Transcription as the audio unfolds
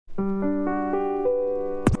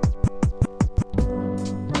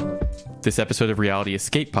This episode of Reality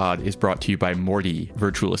Escape Pod is brought to you by Morty,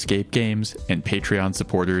 virtual escape games, and Patreon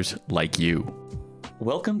supporters like you.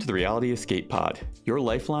 Welcome to the Reality Escape Pod, your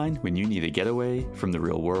lifeline when you need a getaway from the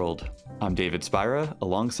real world. I'm David Spira,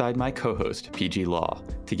 alongside my co-host, PG Law.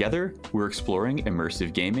 Together, we're exploring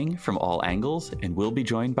immersive gaming from all angles, and we'll be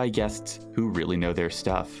joined by guests who really know their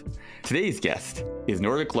stuff. Today's guest is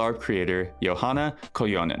Nordic Larp creator Johanna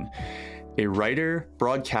Koljonen, a writer,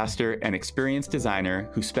 broadcaster, and experience designer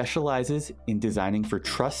who specializes in designing for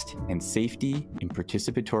trust and safety in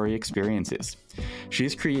participatory experiences. She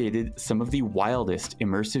has created some of the wildest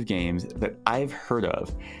immersive games that I've heard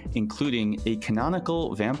of, including a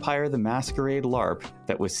canonical Vampire the Masquerade LARP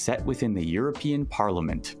that was set within the European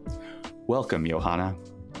Parliament. Welcome, Johanna.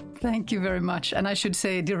 Thank you very much. And I should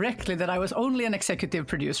say directly that I was only an executive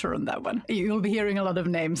producer on that one. You'll be hearing a lot of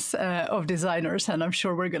names of designers, and I'm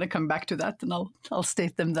sure we're going to come back to that, and I'll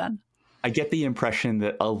state them then. I get the impression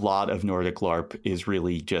that a lot of Nordic LARP is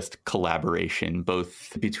really just collaboration,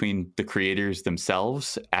 both between the creators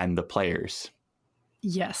themselves and the players.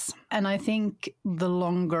 Yes. And I think the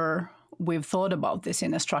longer we've thought about this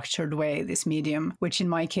in a structured way, this medium, which in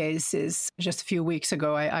my case is just a few weeks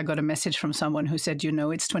ago, I got a message from someone who said,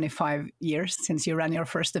 it's 25 years since you ran your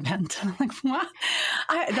first event. And I'm like, what?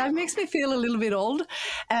 That makes me feel a little bit old.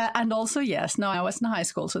 And also, yes, no, I was in high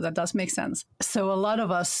school, so that does make sense. So a lot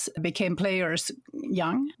of us became players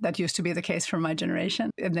young. That used to be the case for my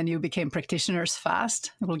generation. And then you became practitioners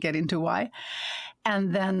fast. We'll get into why.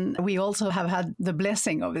 And then we also have had the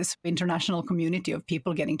blessing of this international community of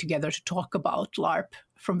people getting together to talk about LARP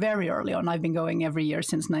from very early on. I've been going every year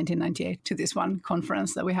since 1998 to this one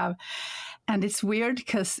conference that we have. And it's weird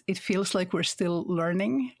because it feels like we're still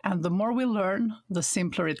learning. And the more we learn, the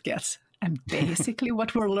simpler it gets. And basically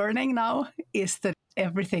what we're learning now is that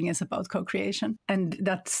everything is about co-creation. And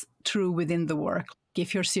that's true within the work.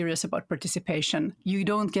 If you're serious about participation, you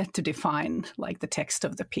don't get to define like the text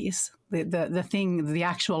of the piece. The thing, the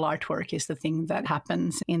actual artwork is the thing that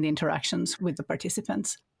happens in the interactions with the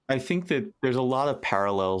participants. I think that there's a lot of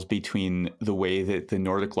parallels between the way that the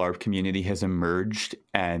Nordic LARP community has emerged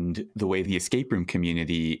and the way the escape room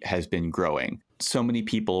community has been growing. So many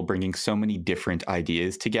people bringing so many different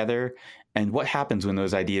ideas together. And what happens when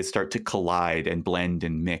those ideas start to collide and blend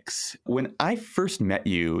and mix? When I first met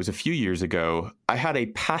you, it was a few years ago, I had a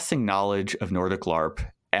passing knowledge of Nordic LARP,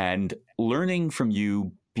 and learning from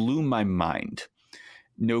you blew my mind.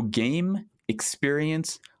 No game,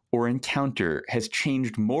 experience, or encounter has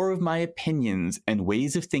changed more of my opinions and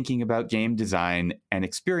ways of thinking about game design and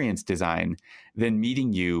experience design than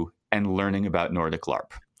meeting you and learning about Nordic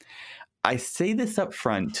LARP. I say this up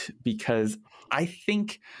front because I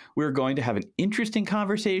think we're going to have an interesting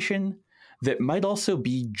conversation that might also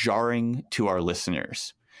be jarring to our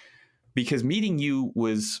listeners. Because meeting you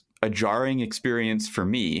was a jarring experience for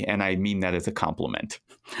me, and I mean that as a compliment.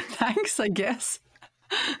 Thanks, I guess.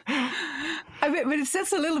 But it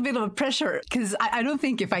sets a little bit of pressure because I don't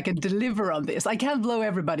think if I can deliver on this, I can't blow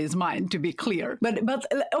everybody's mind, to be clear. But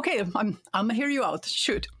okay, I'm gonna hear you out.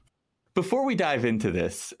 Shoot. Before we dive into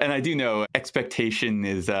this, and I do know expectation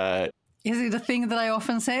is it a thing that I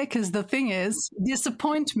often say? Because the thing is,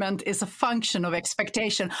 disappointment is a function of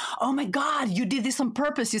expectation. Oh my God, you did this on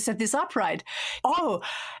purpose. You set this up right. Oh,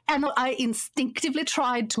 and I instinctively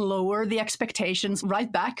tried to lower the expectations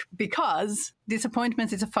right back because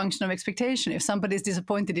disappointment is a function of expectation. If somebody is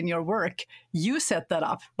disappointed in your work, you set that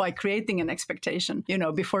up by creating an expectation,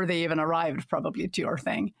 before they even arrived probably to your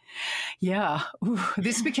thing. Yeah,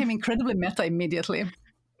 this became incredibly meta immediately.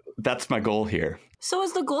 That's my goal here. So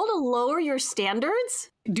is the goal to lower your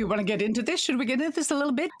standards? Do you want to get into this? Should we get into this a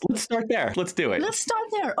little bit? Let's start there. Let's do it. Let's start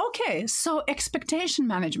there. Okay. So expectation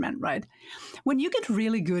management, right? When you get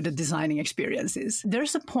really good at designing experiences,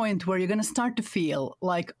 there's a point where you're going to start to feel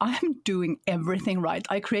like I'm doing everything right.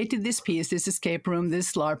 I created this piece, this escape room,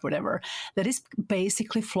 this LARP, whatever, that is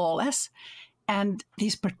basically flawless. And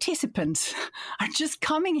these participants are just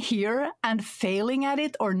coming here and failing at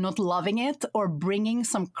it or not loving it or bringing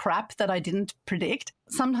some crap that I didn't predict.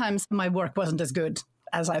 Sometimes my work wasn't as good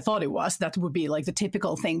as I thought it was. That would be like the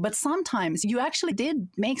typical thing. But sometimes you actually did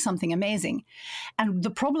make something amazing. And the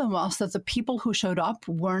problem was that the people who showed up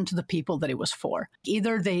weren't the people that it was for.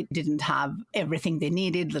 Either they didn't have everything they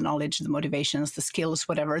needed, the knowledge, the motivations, the skills,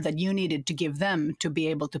 whatever, that you needed to give them to be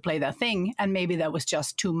able to play that thing. And maybe that was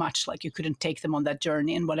just too much, like you couldn't take them on that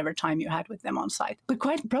journey in whatever time you had with them on site. But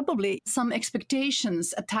quite probably some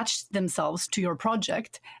expectations attached themselves to your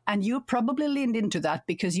project. And you probably leaned into that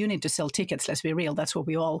because you need to sell tickets, let's be real. That's what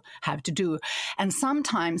we all have to do. And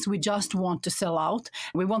sometimes we just want to sell out.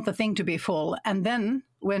 We want the thing to be full. And then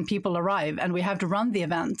when people arrive and we have to run the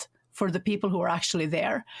event, for the people who are actually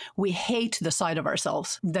there. We hate the side of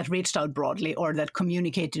ourselves that reached out broadly or that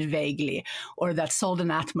communicated vaguely or that sold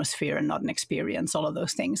an atmosphere and not an experience, all of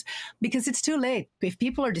those things. Because it's too late. If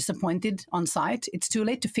people are disappointed on site, it's too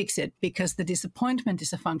late to fix it because the disappointment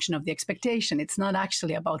is a function of the expectation. It's not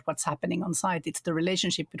actually about what's happening on site. It's the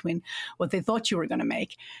relationship between what they thought you were going to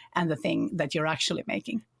make and the thing that you're actually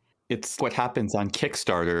making. It's what happens on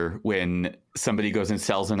Kickstarter when somebody goes and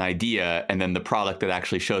sells an idea and then the product that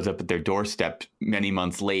actually shows up at their doorstep many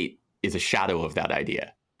months late is a shadow of that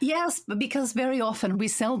idea. Yes, because very often we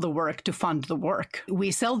sell the work to fund the work. We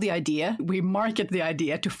sell the idea, we market the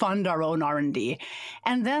idea to fund our own R&D.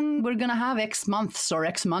 And then we're going to have X months or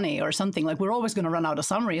X money or something. Like we're always going to run out of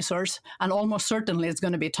some resource. And almost certainly it's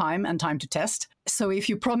going to be time and time to test. So if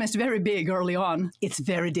you promised very big early on, it's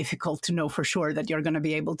very difficult to know for sure that you're going to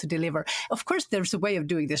be able to deliver. Of course, there's a way of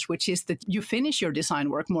doing this, which is that you finish your design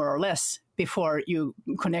work more or less before you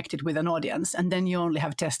connect it with an audience, and then you only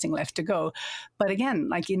have testing left to go. But again,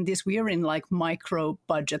 like in this, we are in like micro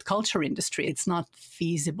budget culture industry. It's not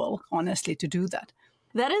feasible, honestly, to do that.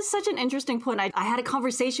 That is such an interesting point. I had a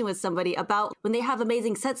conversation with somebody about when they have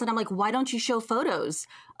amazing sets, and I'm like, why don't you show photos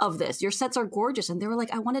of this? Your sets are gorgeous. And they were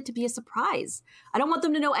like, I want it to be a surprise. I don't want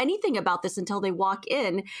them to know anything about this until they walk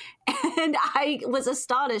in. And I was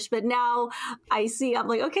astonished. But now I see, I'm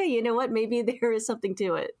like, okay, you know what? Maybe there is something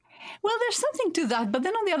to it. Well, there's something to that. But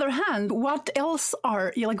then on the other hand, what else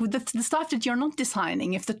are you like with the stuff that you're not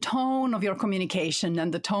designing? If the tone of your communication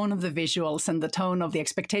and the tone of the visuals and the tone of the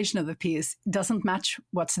expectation of the piece doesn't match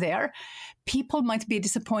what's there, people might be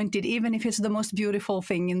disappointed, even if it's the most beautiful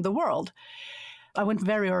thing in the world. I went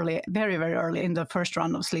very early, very, very early in the first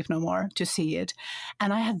run of Sleep No More to see it.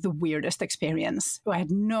 And I had the weirdest experience. I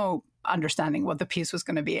had no understanding what the piece was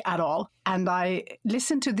going to be at all. And I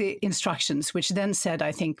listened to the instructions, which then said,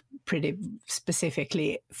 I think pretty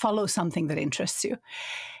specifically, follow something that interests you.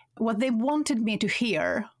 What they wanted me to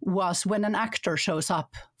hear was when an actor shows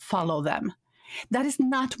up, follow them. That is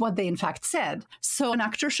not what they in fact said. So an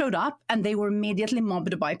actor showed up and they were immediately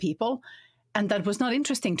mobbed by people. And that was not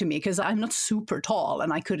interesting to me because I'm not super tall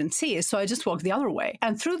and I couldn't see. So I just walked the other way.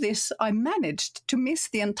 And through this, I managed to miss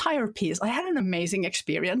the entire piece. I had an amazing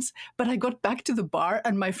experience, but I got back to the bar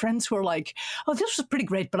and my friends were like, oh, this was pretty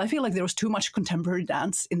great, but I feel like there was too much contemporary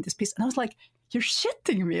dance in this piece. And I was like, you're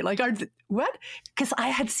shitting me. Like, what? Because I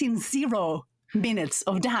had seen 0 minutes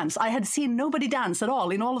of dance. I had seen nobody dance at all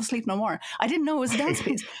in all of Sleep No More. I didn't know it was a dance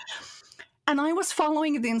piece. And I was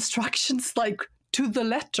following the instructions like to the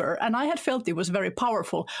letter, and I had felt it was very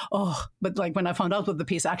powerful. Oh, but like when I found out what the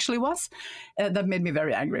piece actually was, that made me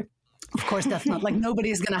very angry. Of course, that's not like nobody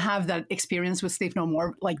is going to have that experience with Sleep No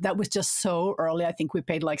More. Like that was just so early. I think we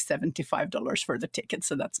paid like $75 for the ticket.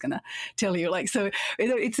 So that's going to tell you like, so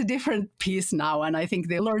it's a different piece now. And I think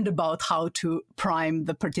they learned about how to prime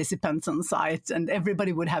the participants on site and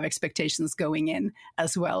everybody would have expectations going in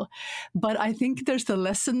as well. But I think there's a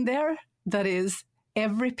lesson there that is,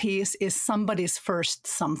 every piece is somebody's first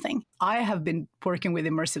something. I have been working with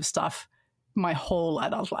immersive stuff my whole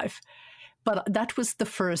adult life, but that was the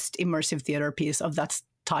first immersive theater piece of that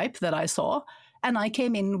type that I saw. And I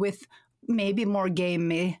came in with maybe more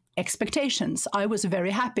gamey expectations. I was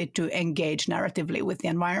very happy to engage narratively with the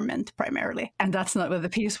environment primarily. And that's not what the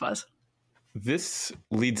piece was. This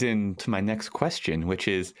leads into my next question, which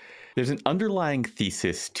is there's an underlying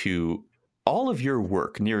thesis to all of your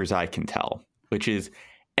work, near as I can tell, which is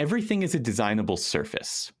everything is a designable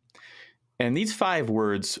surface. And these 5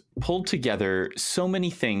 words pulled together so many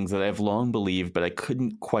things that I've long believed, but I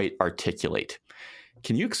couldn't quite articulate.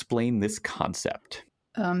 Can you explain this concept?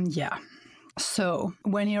 Yeah. So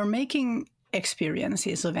when you're making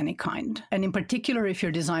experiences of any kind, and in particular, if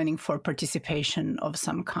you're designing for participation of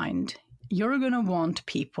some kind, you're going to want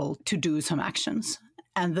people to do some actions.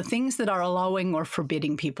 And the things that are allowing or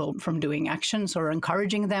forbidding people from doing actions or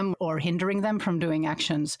encouraging them or hindering them from doing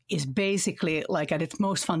actions is basically like at its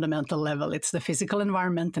most fundamental level, it's the physical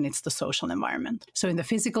environment and it's the social environment. So in the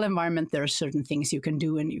physical environment, there are certain things you can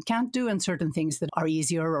do and you can't do and certain things that are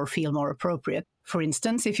easier or feel more appropriate. For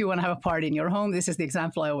instance, if you want to have a party in your home, this is the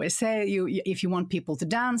example I always say, if you want people to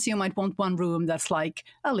dance, you might want one room that's like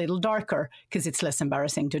a little darker because it's less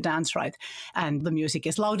embarrassing to dance, right? And the music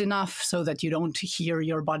is loud enough so that you don't hear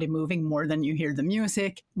your body moving more than you hear the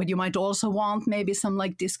music. But you might also want maybe some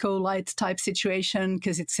like disco lights type situation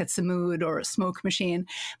because it sets a mood, or a smoke machine.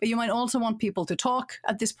 But you might also want people to talk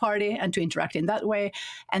at this party and to interact in that way.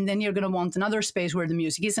 And then you're going to want another space where the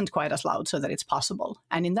music isn't quite as loud so that it's possible.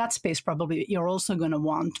 And in that space, probably you're also going to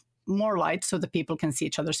want more light so that people can see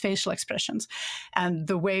each other's facial expressions. And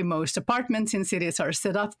the way most apartments in cities are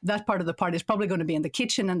set up, that part of the party is probably going to be in the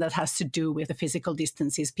kitchen, and that has to do with the physical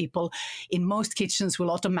distances. People in most kitchens will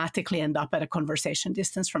automatically end up at a conversation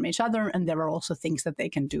distance from each other, and there are also things that they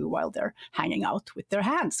can do while they're hanging out with their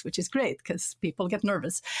hands, which is great because people get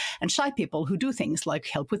nervous. And shy people who do things like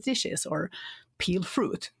help with dishes or peel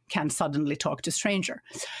fruit can suddenly talk to stranger.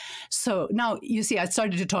 So now you see, I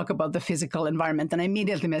started to talk about the physical environment, and I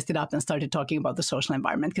immediately messed it up and started talking about the social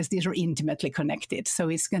environment because these are intimately connected. So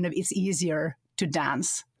it's easier to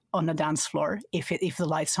dance on a dance floor if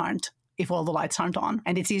all the lights aren't on.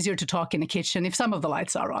 And it's easier to talk in a kitchen if some of the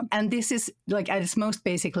lights are on. And this is like at its most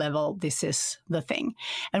basic level, this is the thing.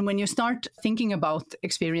 And when you start thinking about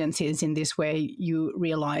experiences in this way, you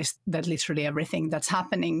realize that literally everything that's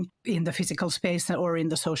happening in the physical space or in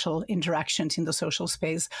the social interactions in the social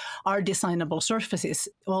space are designable surfaces.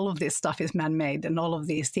 All of this stuff is man-made, and all of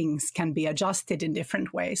these things can be adjusted in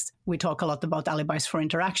different ways. We talk a lot about alibis for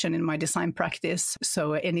interaction in my design practice.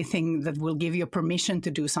 So anything that will give you permission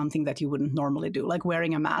to do something that you wouldn't normally do, like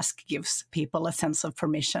wearing a mask gives people a sense of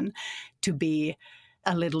permission to be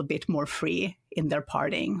a little bit more free in their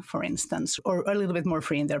partying, for instance, or a little bit more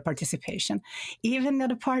free in their participation. Even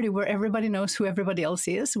at a party where everybody knows who everybody else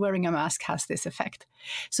is, wearing a mask has this effect.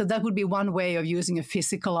 So that would be one way of using a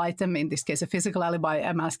physical item, in this case, a physical alibi,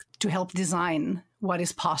 a mask, to help design what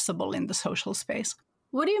is possible in the social space.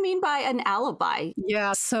 What do you mean by an alibi?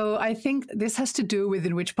 Yeah, so I think this has to do with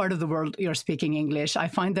in which part of the world you're speaking English. I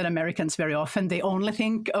find that Americans very often, they only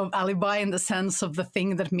think of alibi in the sense of the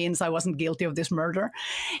thing that means I wasn't guilty of this murder.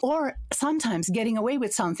 Or sometimes getting away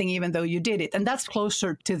with something even though you did it. And that's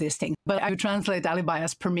closer to this thing. But I would translate alibi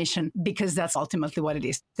as permission because that's ultimately what it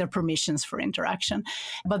is. They're permissions for interaction.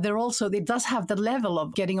 But they're also, it does have the level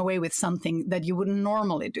of getting away with something that you wouldn't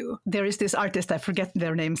normally do. There is this artist, I forget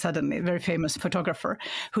their name suddenly, very famous photographer,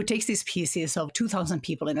 who takes these pieces of 2,000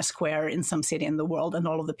 people in a square in some city in the world, and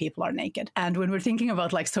all of the people are naked. And when we're thinking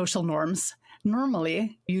about like social norms,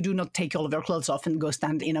 normally you do not take all of your clothes off and go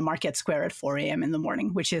stand in a market square at 4 a.m. in the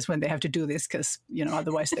morning, which is when they have to do this because,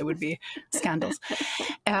 otherwise there would be scandals.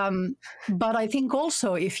 But I think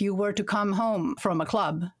also if you were to come home from a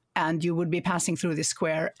club and you would be passing through this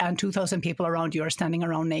square and 2,000 people around you are standing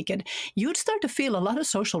around naked, you'd start to feel a lot of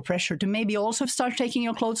social pressure to maybe also start taking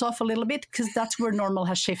your clothes off a little bit because that's where normal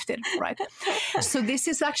has shifted, right? So this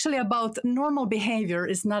is actually about normal behavior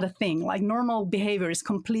is not a thing. Like normal behavior is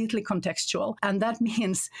completely contextual. And that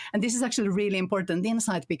means, and this is actually really important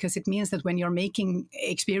insight because it means that when you're making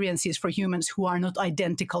experiences for humans who are not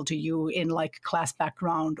identical to you in like class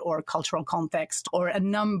background or cultural context or a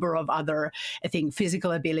number of other,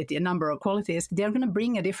 physical ability, a number of qualities, they're going to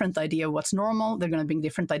bring a different idea of what's normal. They're going to bring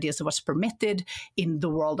different ideas of what's permitted in the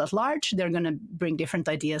world at large. They're going to bring different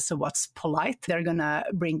ideas of what's polite. They're going to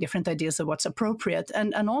bring different ideas of what's appropriate.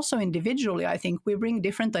 And also individually, I think we bring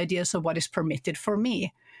different ideas of what is permitted for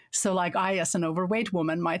me. So like I, as an overweight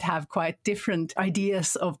woman, might have quite different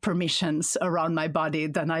ideas of permissions around my body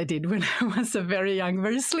than I did when I was a very young,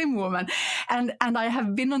 very slim woman. And I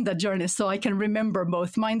have been on that journey, so I can remember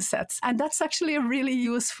both mindsets. And that's actually a really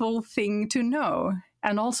useful thing to know.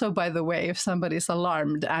 And also, by the way, if somebody's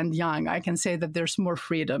alarmed and young, I can say that there's more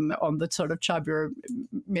freedom on the sort of chubbier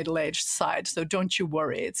middle-aged side. So don't you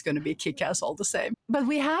worry, it's going to be kick-ass all the same. But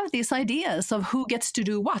we have these ideas of who gets to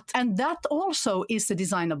do what. And that also is a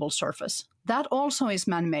designable surface. That also is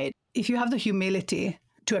man-made. If you have the humility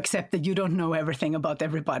to accept that you don't know everything about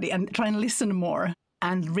everybody and try and listen more,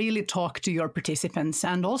 and really talk to your participants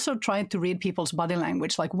and also try to read people's body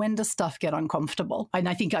language, like when does stuff get uncomfortable? And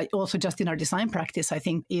I think also just in our design practice, I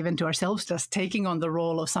think even to ourselves, just taking on the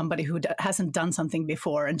role of somebody who hasn't done something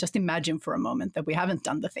before and just imagine for a moment that we haven't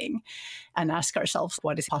done the thing and ask ourselves,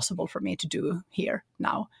 what is possible for me to do here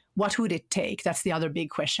now? What would it take? That's the other big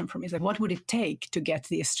question for me. Is like, what would it take to get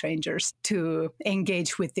these strangers to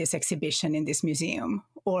engage with this exhibition in this museum,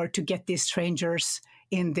 or to get these strangers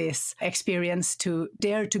in this experience to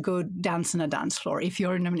dare to go dance on a dance floor? If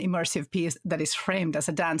you're in an immersive piece that is framed as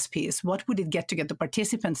a dance piece, what would it get to get the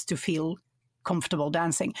participants to feel comfortable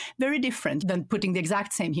dancing? Very different than putting the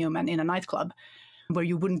exact same human in a nightclub where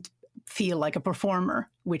you wouldn't feel like a performer,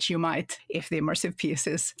 which you might if the immersive piece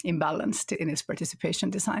is imbalanced in its participation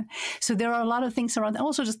design. So there are a lot of things around,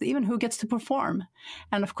 also just even who gets to perform.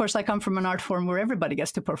 And of course, I come from an art form where everybody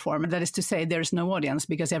gets to perform. That is to say, there's no audience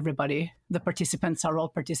because everybody, the participants are all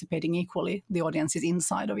participating equally. The audience is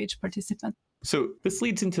inside of each participant. So this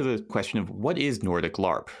leads into the question of what is Nordic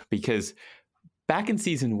Larp? Because Back in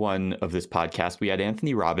season 1 of this podcast, we had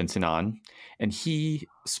Anthony Robinson on, and he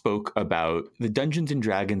spoke about the Dungeons and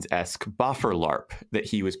Dragons-esque buffer LARP that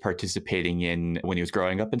he was participating in when he was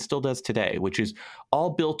growing up and still does today, which is all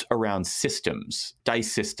built around systems,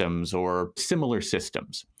 dice systems or similar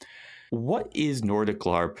systems. What is Nordic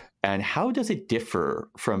LARP, and how does it differ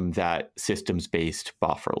from that systems-based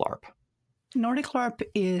buffer LARP? Nordic LARP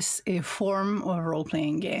is a form of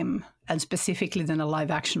role-playing game, and specifically then a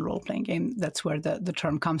live-action role-playing game. That's where the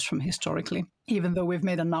term comes from historically, even though we've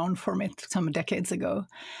made a noun from it some decades ago.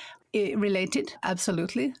 Related,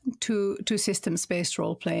 absolutely, to systems-based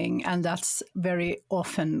role-playing, and that's very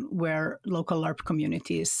often where local LARP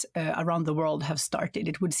communities around the world have started.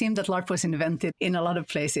 It would seem that LARP was invented in a lot of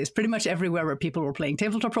places, pretty much everywhere where people were playing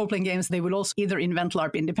tabletop role-playing games. They would also either invent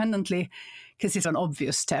LARP independently, because it's an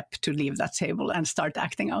obvious step to leave that table and start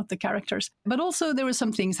acting out the characters. But also there were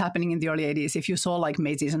some things happening in the early 80s. If you saw like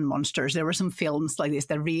Mazes and Monsters, there were some films like this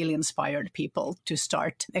that really inspired people to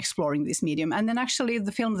start exploring this medium. And then actually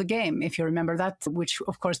the film The Game, if you remember that, which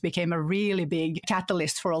of course became a really big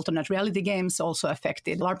catalyst for alternate reality games, also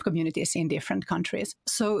affected LARP communities in different countries.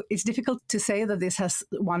 So it's difficult to say that this has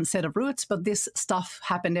one set of roots, but this stuff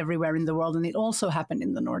happened everywhere in the world, and it also happened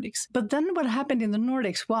in the Nordics. But then what happened in the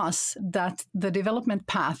Nordics was that the development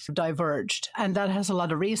path diverged, and that has a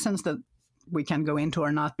lot of reasons that we can go into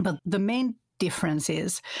or not. But the main difference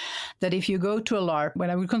is that if you go to a LARP, what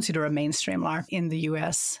I would consider a mainstream LARP in the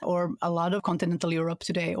US or a lot of continental Europe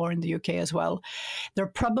today, or in the UK as well, they'll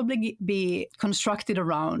probably be constructed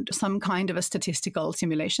around some kind of a statistical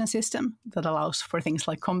simulation system that allows for things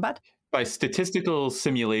like combat. By statistical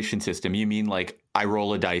simulation system, you mean like I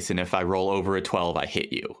roll a dice and if I roll over a 12, I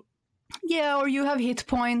hit you? Yeah, or you have hit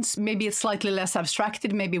points. Maybe it's slightly less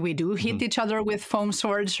abstracted. Maybe we do hit each other with foam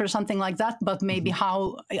swords or something like that. But maybe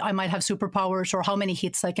how I might have superpowers or how many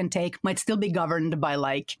hits I can take might still be governed by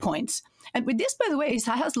like points. And with this, by the way, it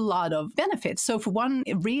has a lot of benefits. So for one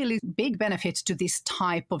really big benefit to this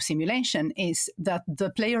type of simulation is that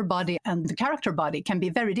the player body and the character body can be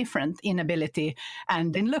very different in ability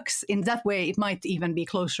and in looks. In that way, it might even be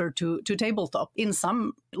closer to tabletop. In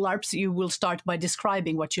some LARPs, you will start by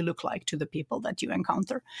describing what you look like to the people that you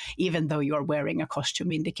encounter, even though you're wearing a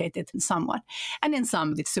costume indicated somewhat. And in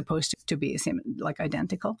some, it's supposed to be like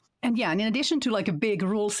identical. And yeah, and in addition to like a big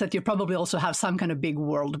rule set, you probably also have some kind of big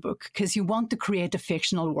world book, because you want to create a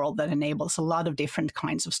fictional world that enables a lot of different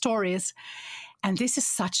kinds of stories. And this is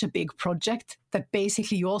such a big project that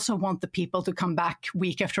basically you also want the people to come back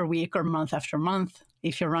week after week or month after month.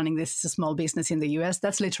 If you're running this as a small business in the US,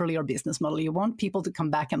 that's literally your business model. You want people to come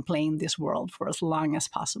back and play in this world for as long as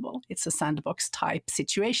possible. It's a sandbox type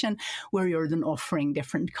situation where you're then offering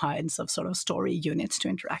different kinds of sort of story units to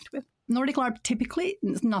interact with. Nordic LARP typically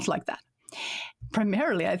is not like that.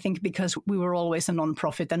 Primarily, I think, because we were always a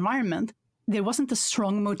non-profit environment, there wasn't a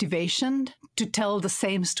strong motivation to tell the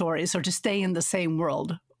same stories or to stay in the same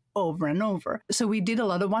world over and over. So we did a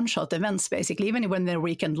lot of one-shot events, basically, even when they're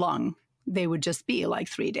weekend long. They would just be like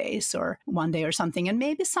 3 days or 1 day or something. And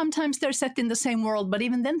maybe sometimes they're set in the same world, but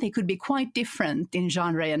even then they could be quite different in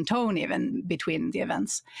genre and tone even between the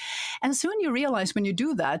events. And soon you realize when you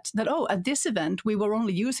do that, oh, at this event, we were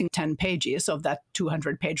only using 10 pages of that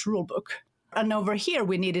 200-page rule book. And over here,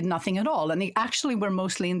 we needed nothing at all. And actually, we're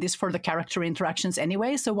mostly in this for the character interactions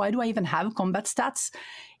anyway. So why do I even have combat stats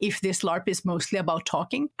if this LARP is mostly about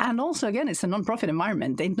talking? And also, again, it's a non-profit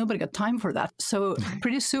environment. Ain't nobody got time for that. So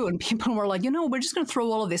pretty soon, people were like, we're just going to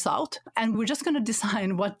throw all of this out. And we're just going to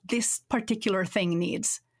design what this particular thing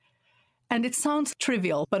needs. And it sounds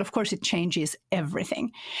trivial, but of course it changes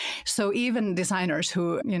everything. So even designers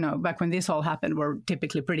who, back when this all happened, were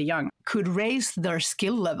typically pretty young, could raise their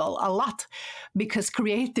skill level a lot, because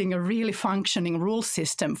creating a really functioning rule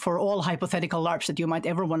system for all hypothetical LARPs that you might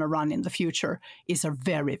ever want to run in the future is a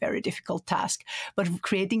very, very difficult task. But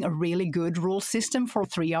creating a really good rule system for a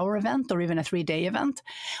 3-hour event or even a 3-day event,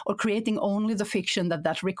 or creating only the fiction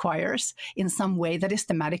that requires in some way that is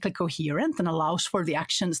thematically coherent and allows for the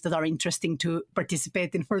actions that are interesting to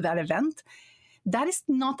participate in for that event, that is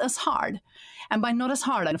not as hard. And by not as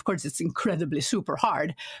hard, and of course it's incredibly super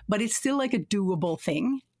hard, but it's still like a doable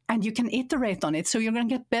thing. And you can iterate on it, so you're going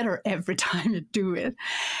to get better every time you do it.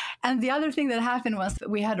 And the other thing that happened was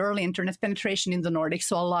that we had early internet penetration in the Nordics,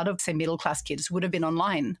 so a lot of, say, middle-class kids would have been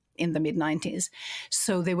online in the mid-90s.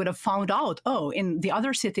 So they would have found out, in the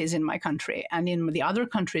other cities in my country and in the other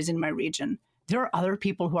countries in my region, there are other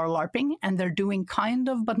people who are LARPing, and they're doing kind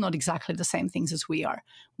of, but not exactly the same things as we are.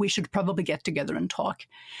 We should probably get together and talk.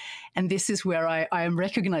 And this is where I am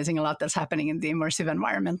recognizing a lot that's happening in the immersive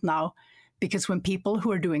environment now, because when people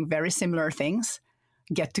who are doing very similar things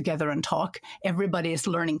get together and talk, everybody's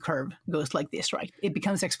learning curve goes like this, right? It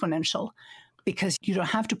becomes exponential because you don't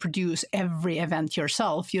have to produce every event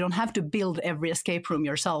yourself. You don't have to build every escape room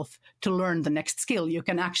yourself to learn the next skill. You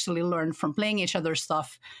can actually learn from playing each other's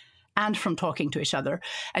stuff and from talking to each other.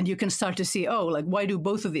 And you can start to see, oh, like, why do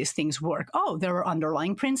both of these things work? Oh, there are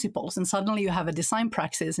underlying principles. And suddenly you have a design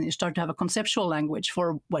praxis and you start to have a conceptual language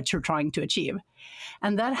for what you're trying to achieve.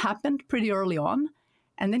 And that happened pretty early on.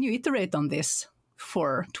 And then you iterate on this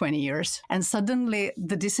for 20 years. And suddenly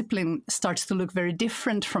the discipline starts to look very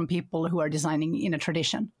different from people who are designing in a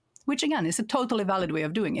tradition, which again is a totally valid way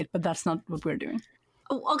of doing it, but that's not what we're doing.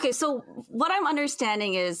 Okay, so what I'm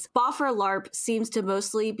understanding is Vampire LARP seems to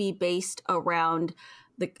mostly be based around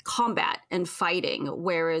the combat and fighting,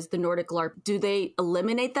 whereas the Nordic LARP, do they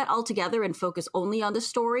eliminate that altogether and focus only on the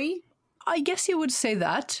story? I guess you would say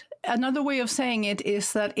that. Another way of saying it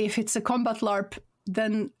is that if it's a combat LARP,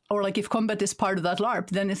 then, or like if combat is part of that LARP,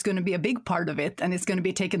 then it's going to be a big part of it and it's going to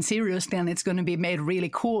be taken seriously and it's going to be made really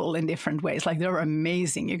cool in different ways. Like they're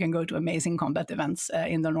amazing. You can go to amazing combat events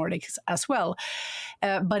in the Nordics as well.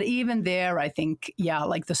 But even there, I think, yeah,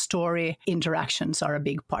 like the story interactions are a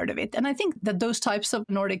big part of it. And I think that those types of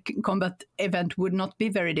Nordic combat event would not be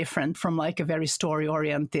very different from like a very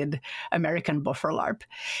story-oriented American buffer LARP.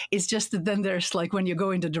 It's just that then there's like when you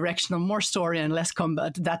go in the direction of more story and less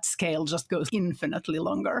combat, that scale just goes infinitely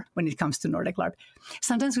longer when it comes to Nordic LARP.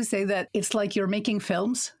 Sometimes we say that it's like you're making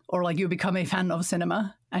films or like you become a fan of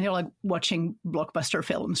cinema and you're like watching blockbuster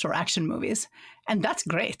films or action movies. And that's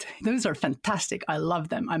great. Those are fantastic. I love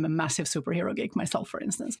them. I'm a massive superhero geek myself, for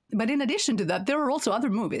instance. But in addition to that, there are also other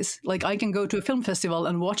movies. Like I can go to a film festival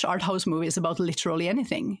and watch art house movies about literally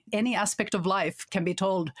anything. Any aspect of life can be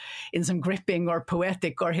told in some gripping or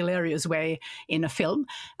poetic or hilarious way in a film.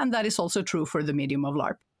 And that is also true for the medium of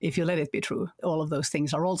LARP. If you let it be true, all of those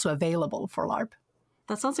things are also available for LARP.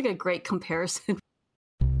 That sounds like a great comparison.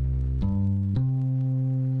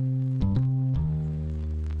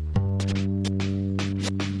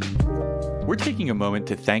 We're taking a moment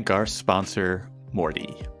to thank our sponsor,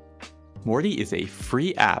 Morty. Morty is a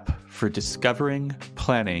free app for discovering,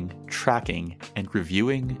 planning, tracking, and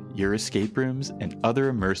reviewing your escape rooms and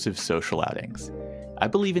other immersive social outings. I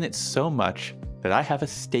believe in it so much that I have a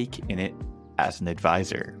stake in it as an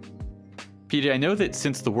advisor. PJ, I know that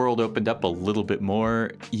since the world opened up a little bit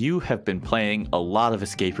more, you have been playing a lot of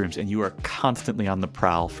escape rooms and you are constantly on the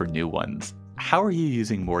prowl for new ones. How are you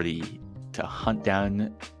using Morty to hunt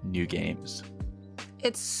down new games?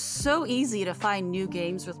 It's so easy to find new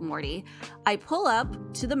games with Morty. I pull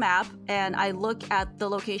up to the map and I look at the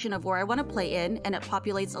location of where I want to play in, and it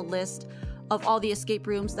populates a list of all the escape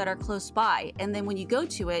rooms that are close by. And then when you go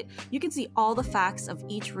to it, you can see all the facts of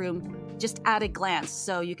each room just at a glance.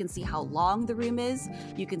 So you can see how long the room is,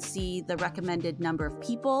 you can see the recommended number of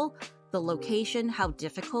people, the location, how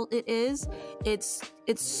difficult it is. It's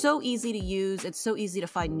so easy to use. It's so easy to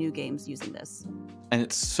find new games using this. And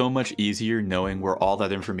it's so much easier knowing where all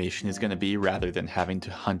that information is going to be rather than having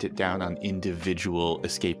to hunt it down on individual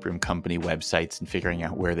escape room company websites and figuring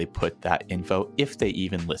out where they put that info, if they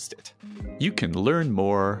even list it. You can learn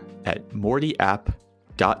more at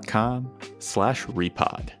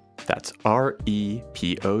mortyapp.com/repod. That's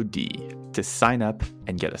REPOD to sign up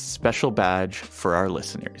and get a special badge for our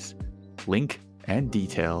listeners. Link and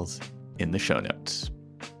details in the show notes.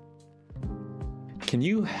 Can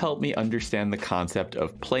you help me understand the concept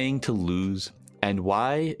of playing to lose and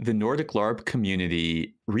why the Nordic LARP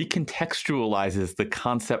community recontextualizes the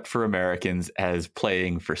concept for Americans as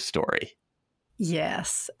playing for story?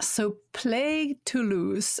 Yes. So play to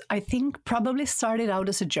lose, I think probably started out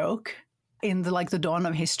as a joke in the dawn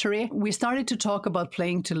of history. We started to talk about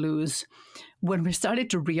playing to lose when we started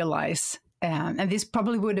to realize, and this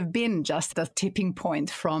probably would have been just a tipping point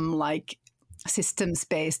from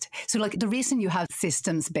systems-based. So the reason you have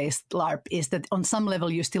systems-based LARP is that on some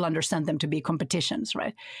level you still understand them to be competitions,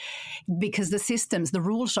 right? Because the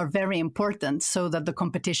rules are very important so that the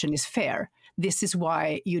competition is fair. This is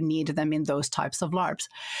why you need them in those types of LARPs.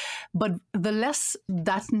 But the less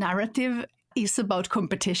that narrative is about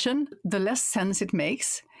competition, the less sense it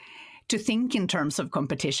makes to think in terms of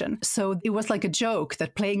competition. So it was like a joke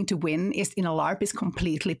that playing to win in a LARP is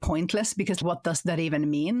completely pointless, because what does that even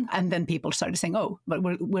mean? And then people started saying, oh, but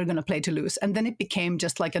we're going to play to lose. And then it became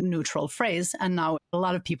just like a neutral phrase. And now a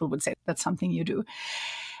lot of people would say that's something you do.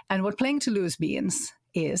 And what playing to lose means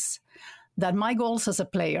is that my goals as a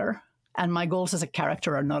player And my goals as a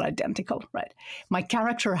character are not identical, right? My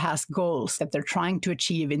character has goals that they're trying to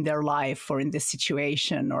achieve in their life or in this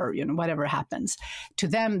situation or, whatever happens. To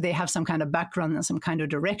them, they have some kind of background and some kind of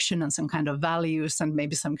direction and some kind of values and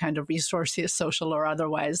maybe some kind of resources, social or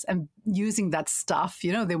otherwise. And using that stuff,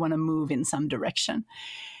 they want to move in some direction.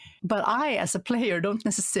 But I, as a player, don't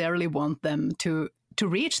necessarily want them to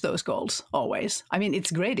reach those goals always. I mean,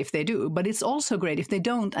 it's great if they do, but it's also great if they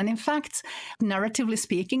don't. And in fact, narratively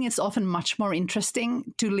speaking, it's often much more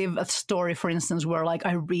interesting to live a story, for instance, where like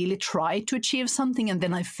I really try to achieve something and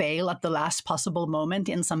then I fail at the last possible moment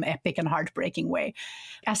in some epic and heartbreaking way.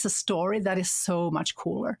 As a story, that is so much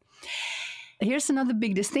cooler. Here's another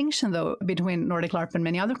big distinction, though, between Nordic LARP and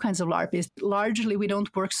many other kinds of LARP is largely we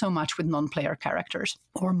don't work so much with non-player characters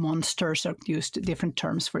or monsters, or used different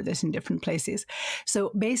terms for this in different places.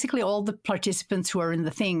 So basically all the participants who are in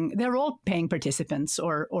the thing, they're all paying participants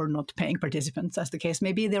or not paying participants, as the case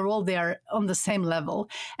may be. They're all there on the same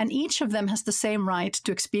level. And each of them has the same right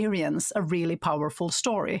to experience a really powerful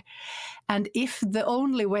story. And if the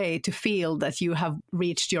only way to feel that you have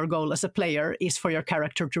reached your goal as a player is for your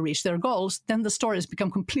character to reach their goals, then the stories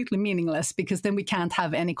become completely meaningless because then we can't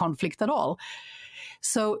have any conflict at all.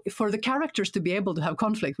 So for the characters to be able to have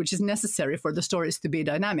conflict, which is necessary for the stories to be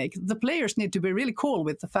dynamic, the players need to be really cool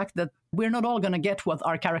with the fact that we're not all going to get what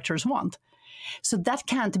our characters want. So that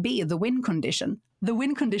can't be the win condition. The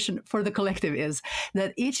win condition for the collective is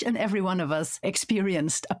that each and every one of us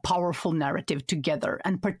experienced a powerful narrative together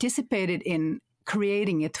and participated in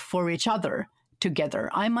creating it for each other together.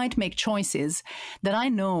 I might make choices that I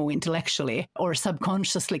know intellectually or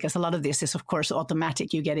subconsciously, because a lot of this is, of course,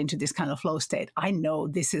 automatic. You get into this kind of flow state. I know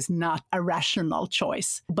this is not a rational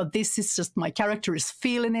choice, but this is just my character is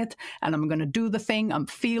feeling it, and I'm going to do the thing I'm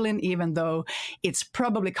feeling, even though it's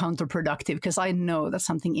probably counterproductive, because I know that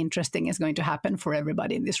something interesting is going to happen for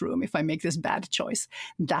everybody in this room if I make this bad choice.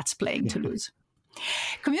 That's playing to lose.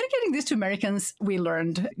 Communicating this to Americans, we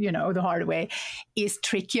learned, the hard way, is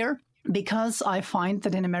trickier. Because I find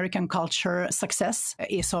that in American culture, success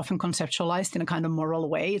is often conceptualized in a kind of moral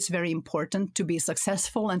way. It's very important to be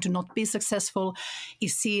successful, and to not be successful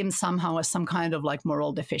is seen somehow as some kind of like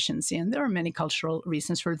moral deficiency. And there are many cultural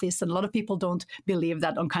reasons for this. And a lot of people don't believe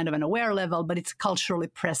that on kind of an aware level, but it's a culturally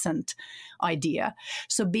present idea.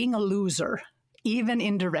 So being a loser, even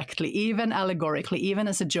indirectly, even allegorically, even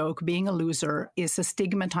as a joke, being a loser is a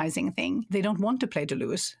stigmatizing thing. They don't want to play to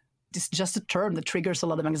lose. It's just a term that triggers a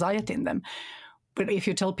lot of anxiety in them. But if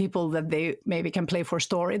you tell people that they maybe can play for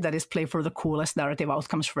story, that is play for the coolest narrative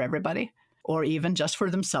outcomes for everybody, or even just for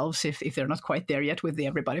themselves if they're not quite there yet with the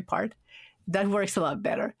everybody part, that works a lot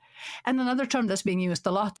better. And another term that's being used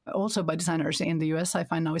a lot also by designers in the US, I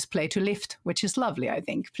find now, is play to lift, which is lovely, I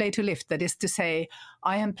think. Play to lift, that is to say,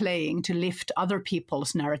 I am playing to lift other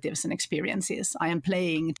people's narratives and experiences. I am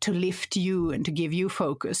playing to lift you and to give you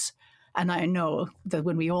focus. And I know that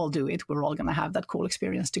when we all do it, we're all going to have that cool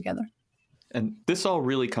experience together. And this all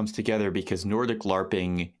really comes together because Nordic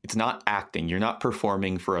LARPing, it's not acting. You're not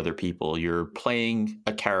performing for other people. You're playing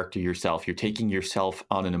a character yourself. You're taking yourself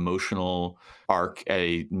on an emotional arc,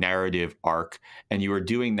 a narrative arc, and you are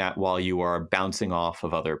doing that while you are bouncing off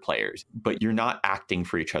of other players. But you're not acting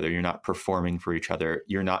for each other. You're not performing for each other.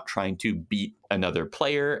 You're not trying to beat another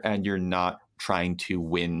player, and you're not trying to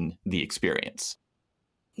win the experience.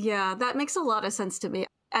 Yeah, that makes a lot of sense to me.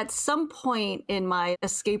 At some point in my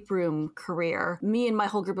escape room career, me and my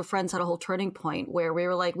whole group of friends had a whole turning point where we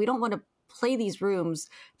were like, we don't want to play these rooms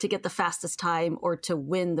to get the fastest time or to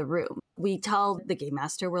win the room. We tell the game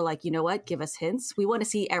master, we're like, you know what, give us hints. We want to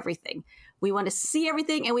see everything. We want to see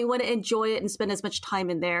everything, and we want to enjoy it and spend as much time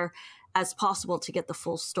in there as possible to get the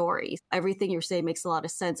full story. Everything you're saying makes a lot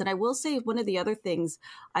of sense. And I will say one of the other things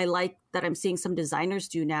I like that I'm seeing some designers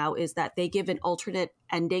do now is that they give an alternate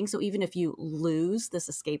ending. So even if you lose this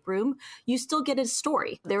escape room, you still get a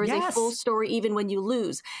story. There is a full story even when you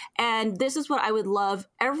lose. And this is what I would love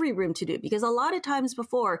every room to do, because a lot of times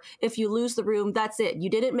before, if you lose the room, that's it. You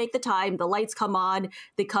didn't make the time. The lights come on,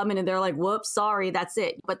 they come in and they're like, whoops, sorry, that's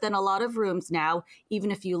it. But then a lot of rooms now,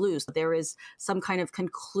 even if you lose, there is some kind of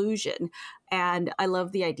conclusion. And I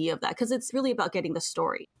love the idea of that because it's really about getting the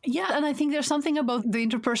story. Yeah, and I think there's something about the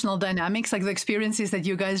interpersonal dynamics, like the experiences that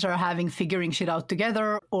you guys are having, figuring shit out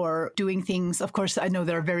together or doing things. Of course, I know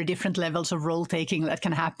there are very different levels of role taking that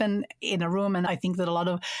can happen in a room. And I think that a lot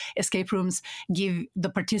of escape rooms give the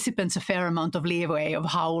participants a fair amount of leeway of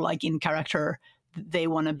how, like, in character they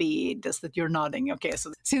want to be. Just that you're nodding. Okay, so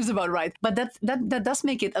it seems about right. But that does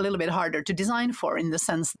make it a little bit harder to design for, in the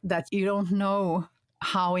sense that you don't know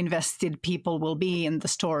how invested people will be in the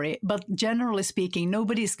story. But generally speaking,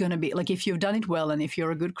 nobody's going to be, like, if you've done it well and if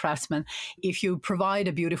you're a good craftsman, if you provide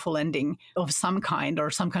a beautiful ending of some kind or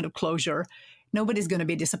some kind of closure, nobody's going to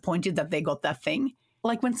be disappointed that they got that thing.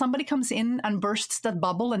 Like when somebody comes in and bursts that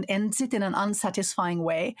bubble and ends it in an unsatisfying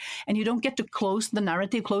way, and you don't get to close the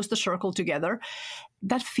narrative, close the circle together,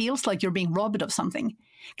 that feels like you're being robbed of something.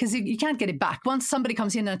 Because you can't get it back. Once somebody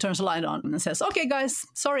comes in and turns the light on and says, okay, guys,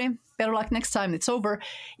 sorry, better luck next time, it's over.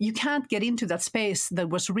 You can't get into that space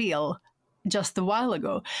that was real just a while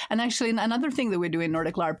ago. And actually, another thing that we do in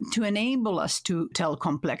Nordic Larp to enable us to tell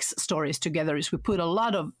complex stories together is we put a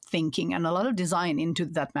lot of thinking and a lot of design into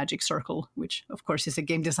that magic circle, which, of course, is a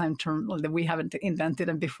game design term that we haven't invented.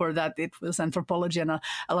 And before that, it was anthropology and a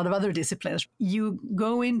lot of other disciplines. You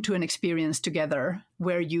go into an experience together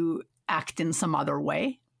where you act in some other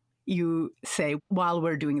way. You say, while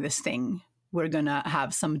we're doing this thing, we're going to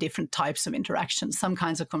have some different types of interactions. Some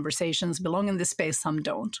kinds of conversations belong in this space, some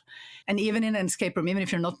don't. And even in an escape room, even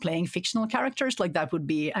if you're not playing fictional characters, like that would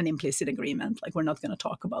be an implicit agreement. Like, we're not going to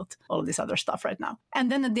talk about all of this other stuff right now.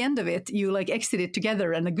 And then at the end of it, you like exit it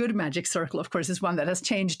together. And a good magic circle, of course, is one that has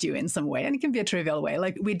changed you in some way. And it can be a trivial way.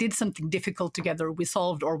 Like, we did something difficult together. We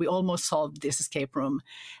solved, or we almost solved, this escape room.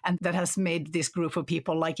 And that has made this group of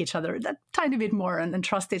people like each other that tiny bit more and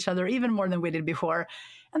trust each other even more than we did before.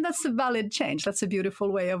 And that's a valid change. That's a beautiful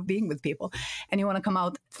way of being with people. And you want to come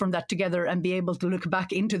out from that together and be able to look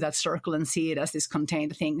back into that circle and see it as this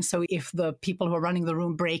contained thing. So if the people who are running the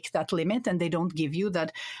room break that limit and they don't give you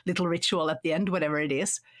that little ritual at the end, whatever it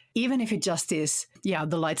is, even if it just is, yeah,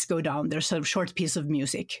 the lights go down, there's a short piece of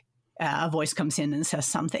music, a voice comes in and says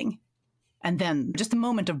something. And then just a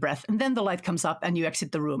moment of breath, and then the light comes up and you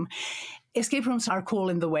exit the room. Escape rooms are cool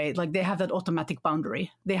in the way, like they have that automatic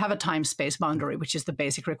boundary. They have a time-space boundary, which is the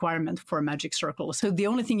basic requirement for a magic circle. So the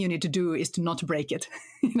only thing you need to do is to not break it,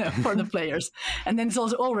 for the players. And then it's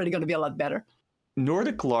also already going to be a lot better.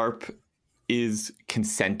 Nordic LARP is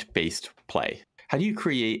consent-based play. How do you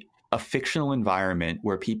create a fictional environment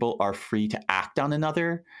where people are free to act on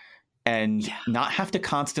another and not have to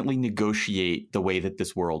constantly negotiate the way that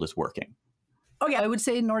this world is working? Okay, I would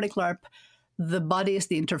say in Nordic LARP, the body is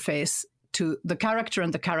the interface to the character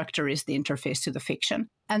and the character is the interface to the fiction.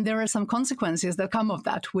 And there are some consequences that come of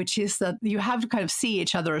that, which is that you have to kind of see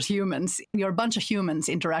each other as humans. You're a bunch of humans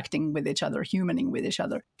interacting with each other, humaning with each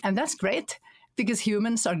other. And that's great because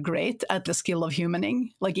humans are great at the skill of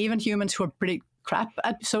humaning. Like even humans who are pretty crap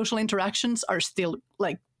at social interactions are still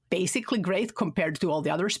like basically great compared to all the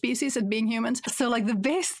other species at being humans. So like the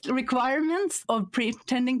base requirements of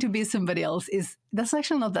pretending to be somebody else that's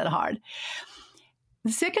actually not that hard.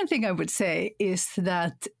 The second thing I would say is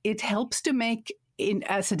that it helps to make,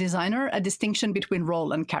 as a designer, a distinction between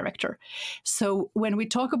role and character. So when we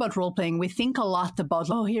talk about role-playing, we think a lot about,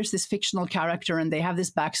 here's this fictional character and they have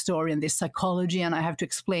this backstory and this psychology and I have to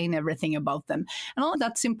explain everything about them. And all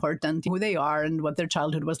that's important, who they are and what their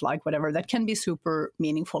childhood was like, whatever. That can be super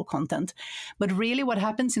meaningful content. But really what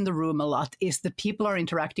happens in the room a lot is that people are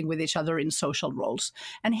interacting with each other in social roles.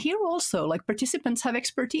 And here also, like participants have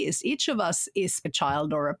expertise. Each of us is a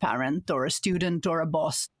child or a parent or a student or a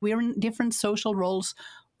boss. We're in different social roles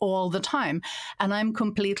all the time. And I'm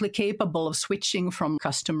completely capable of switching from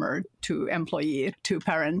customer to employee to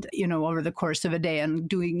parent, over the course of a day and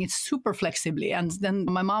doing it super flexibly. And then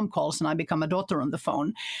my mom calls and I become a daughter on the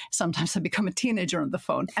phone. Sometimes I become a teenager on the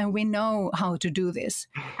phone. And we know how to do this.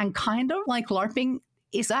 And kind of like LARPing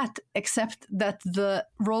is that, except that the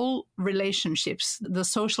role relationships, the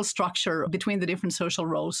social structure between the different social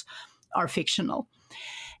roles are fictional.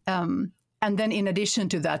 And then in addition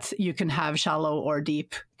to that, you can have shallow or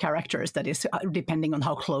deep characters. That is, depending on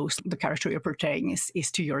how close the character you're portraying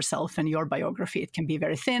is to yourself and your biography. It can be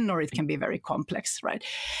very thin or it can be very complex, right?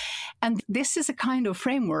 And this is a kind of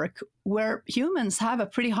framework where humans have a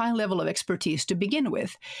pretty high level of expertise to begin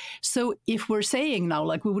with. So if we're saying now,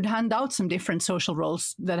 like we would hand out some different social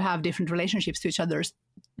roles that have different relationships to each other,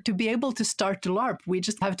 to be able to start the LARP, we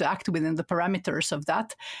just have to act within the parameters of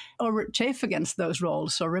that, or chafe against those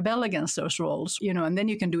roles, or rebel against those roles, and then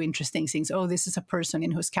you can do interesting things. Oh, this is a person in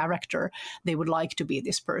whose character they would like to be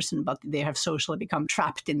this person, but they have socially become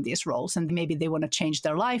trapped in these roles, and maybe they want to change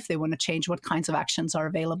their life. They want to change what kinds of actions are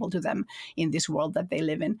available to them in this world that they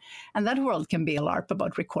live in. And that world can be a LARP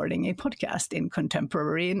about recording a podcast in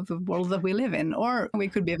contemporary in the world that we live in, or we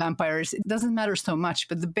could be vampires. It doesn't matter so much,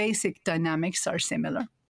 but the basic dynamics are similar.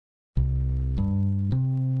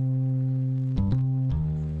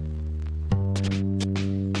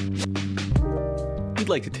 We'd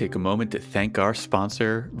like to take a moment to thank our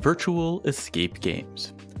sponsor, Virtual Escape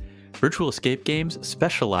Games. Virtual Escape Games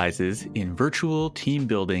specializes in virtual team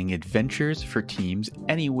building adventures for teams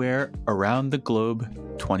anywhere around the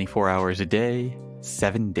globe, 24 hours a day,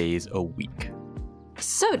 7 days a week.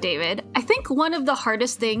 So, David, I think one of the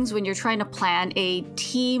hardest things when you're trying to plan a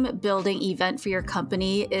team building event for your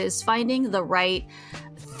company is finding the right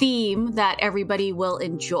theme that everybody will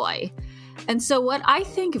enjoy. And so what I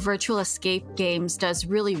think Virtual Escape Games does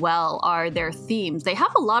really well are their themes. They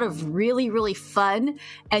have a lot of really, really fun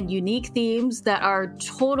and unique themes that are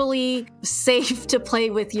totally safe to play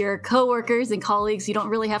with your coworkers and colleagues. You don't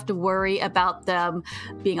really have to worry about them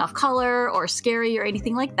being off color or scary or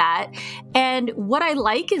anything like that. And what I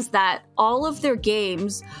like is that all of their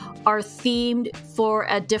games are themed for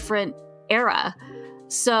a different era.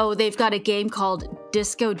 So they've got a game called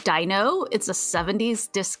Disco Dino. It's a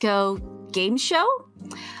 70s disco game show.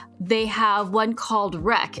 They have one called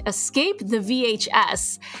Wreck, Escape the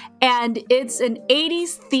VHS, and it's an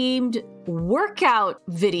 80s themed workout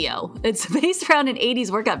video. It's based around an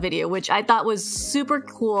 80s workout video, which I thought was super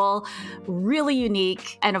cool, really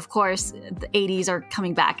unique. And of course, the 80s are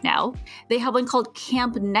coming back now. They have one called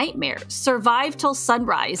Camp Nightmare, Survive Till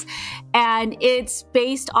Sunrise. And it's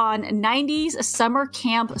based on 90s summer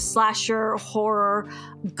camp slasher horror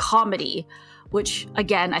comedy, which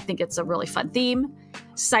again, I think it's a really fun theme.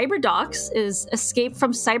 Cyberdocs is Escape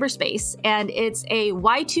from Cyberspace, and it's a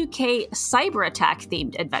Y2K cyber attack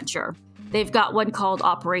themed adventure. They've got one called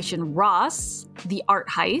Operation Ross, the art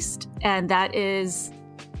heist, and that is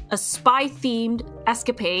a spy themed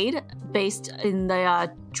escapade based in the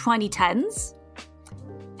 2010s.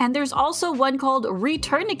 And there's also one called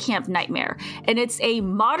Return to Camp Nightmare, and it's a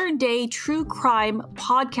modern day true crime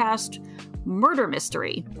podcast murder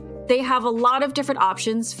mystery. They have a lot of different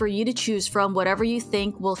options for you to choose from, whatever you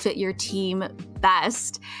think will fit your team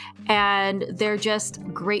best. And they're just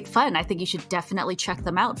great fun. I think you should definitely check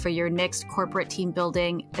them out for your next corporate team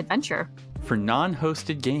building adventure. For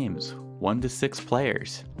non-hosted games, 1 to 6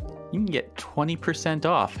 players, you can get 20%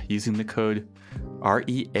 off using the code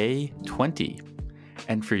REA20.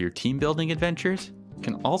 And for your team building adventures, you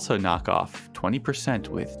can also knock off 20%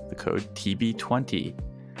 with the code TB20.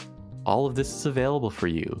 All of this is available for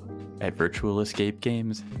you at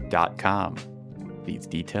virtualescapegames.com. These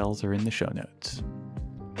details are in the show notes.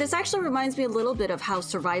 This actually reminds me a little bit of how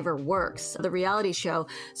Survivor works, the reality show.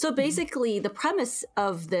 So basically, the premise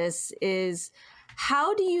of this is,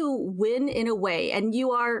 how do you win in a way? And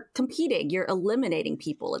you are competing, you're eliminating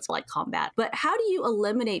people. It's like combat. But how do you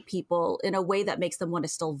eliminate people in a way that makes them want to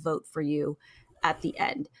still vote for you at the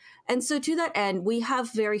end? And so to that end, we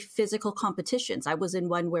have very physical competitions. I was in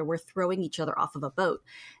one where we're throwing each other off of a boat.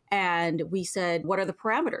 And we said, what are the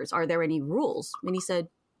parameters? Are there any rules? And he said,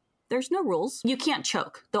 there's no rules. You can't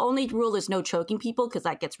choke. The only rule is no choking people, because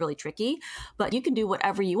that gets really tricky. But you can do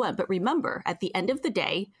whatever you want. But remember, at the end of the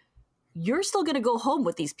day, you're still going to go home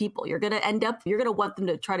with these people. You're going to want them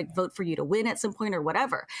to try to vote for you to win at some point or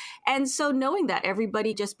whatever. And so knowing that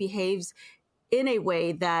everybody just behaves in a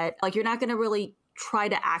way that, like, you're not going to really try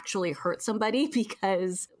to actually hurt somebody,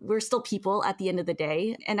 because we're still people at the end of the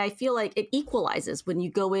day. And I feel like it equalizes when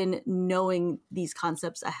you go in knowing these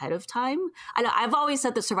concepts ahead of time. I've always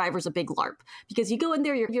said that Survivor's a big LARP, because you go in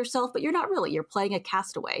there yourself, but you're not really. You're playing a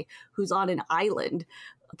castaway who's on an island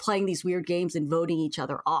playing these weird games and voting each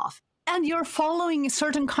other off. And you're following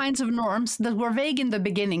certain kinds of norms that were vague in the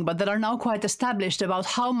beginning, but that are now quite established about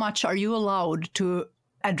how much are you allowed to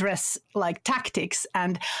address, like, tactics,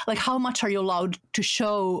 and like how much are you allowed to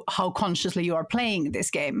show how consciously you are playing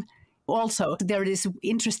this game. Also, there is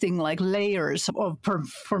interesting, like, layers of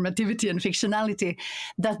performativity and fictionality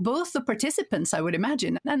that both the participants, I would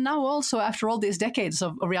imagine, and now also after all these decades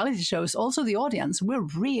of reality shows, also the audience, we're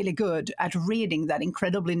really good at reading that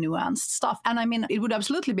incredibly nuanced stuff. And I mean, it would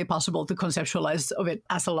absolutely be possible to conceptualize of it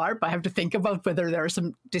as a LARP. I have to think about whether there are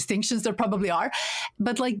some distinctions. There probably are.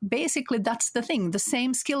 But, like, basically that's the thing. The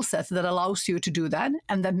same skill set that allows you to do that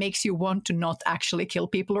and that makes you want to not actually kill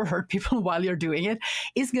people or hurt people while you're doing it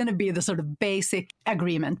is going to be the sort of basic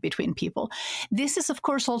agreement between people. This is, of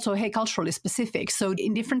course, also, culturally specific. So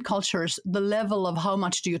in different cultures, the level of how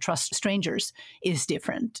much do you trust strangers is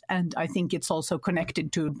different. And I think it's also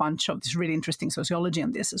connected to a bunch of this really interesting sociology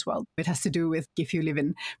on this as well. It has to do with, if you live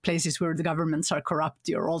in places where the governments are corrupt,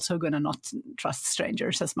 you're also going to not trust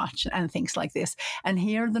strangers as much and things like this. And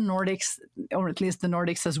here the Nordics, or at least the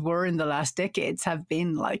Nordics as were in the last decades, have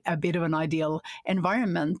been like a bit of an ideal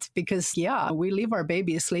environment because, we leave our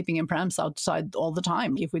babies sleeping in prams outside all the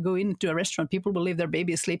time. If we go into a restaurant, people will leave their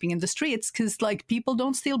babies sleeping in the streets because like people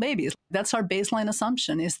don't steal babies. That's our baseline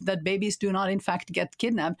assumption, is that babies do not in fact get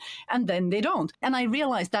kidnapped, and then they don't. And I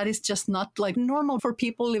realized that is just not like normal for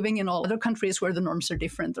people living in all other countries where the norms are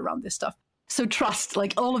different around this stuff. So trust,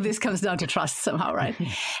 like all of this comes down to trust somehow, right?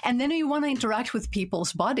 And then you want to interact with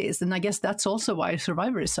people's bodies. And I guess that's also why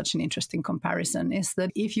Survivor is such an interesting comparison, is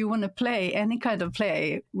that if you want to play any kind of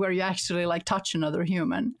play where you actually like touch another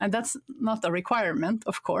human, and that's not a requirement,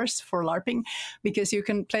 of course, for LARPing, because you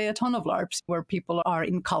can play a ton of LARPs where people are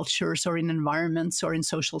in cultures or in environments or in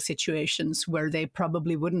social situations where they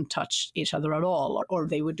probably wouldn't touch each other at all, or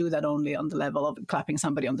they would do that only on the level of clapping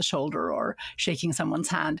somebody on the shoulder or shaking someone's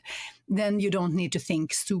hand. Then you don't need to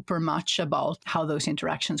think super much about how those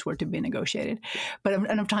interactions were to be negotiated. But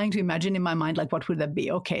I'm trying to imagine in my mind, like, what would that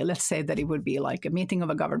be? Okay, let's say that it would be like a meeting of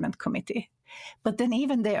a government committee. But then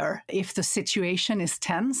even there, if the situation is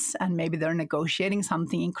tense and maybe they're negotiating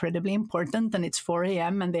something incredibly important and it's 4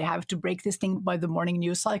 a.m. and they have to break this thing by the morning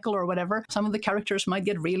news cycle or whatever, some of the characters might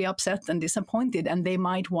get really upset and disappointed and they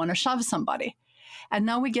might want to shove somebody. And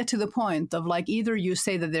now we get to the point of like, either you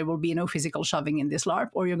say that there will be no physical shoving in this LARP,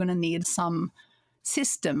 or you're going to need some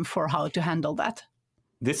system for how to handle that.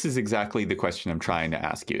 This is exactly the question I'm trying to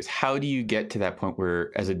ask you, is how do you get to that point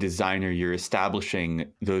where as a designer, you're establishing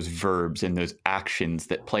those verbs and those actions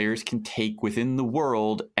that players can take within the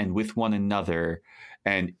world and with one another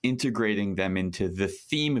and integrating them into the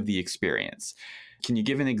theme of the experience? Can you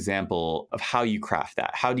give an example of how you craft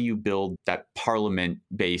that? How do you build that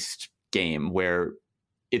parliament-based game where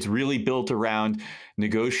it's really built around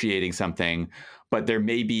negotiating something, but there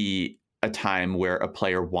may be a time where a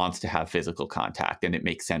player wants to have physical contact and it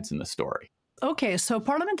makes sense in the story? Okay, so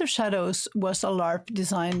Parliament of Shadows was a LARP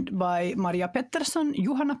designed by Maria Pettersson,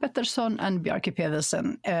 Johanna Pettersson, and Bjarke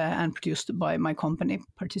Pedersen, and produced by my company,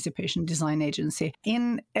 Participation Design Agency,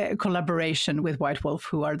 in collaboration with White Wolf,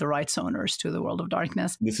 who are the rights owners to the World of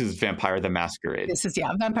Darkness. This is Vampire the Masquerade. This is,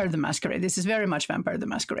 Vampire the Masquerade. This is very much Vampire the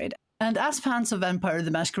Masquerade. And as fans of Vampire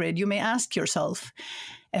the Masquerade, you may ask yourself,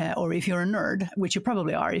 or if you're a nerd, which you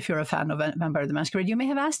probably are if you're a fan of Vampire the Masquerade, you may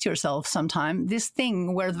have asked yourself sometime, this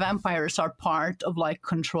thing where the vampires are part of like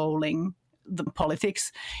controlling the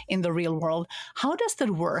politics in the real world, how does that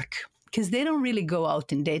work? Because they don't really go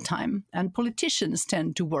out in daytime, and politicians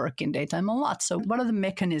tend to work in daytime a lot. So what are the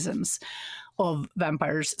mechanisms of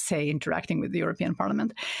vampires, say, interacting with the European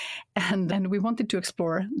Parliament? And we wanted to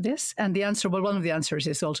explore this. And the answer, well, one of the answers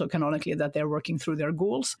is also canonically that they're working through their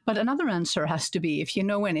ghouls. But another answer has to be, if you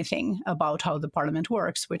know anything about how the Parliament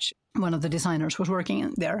works, which one of the designers was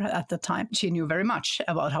working there at the time, she knew very much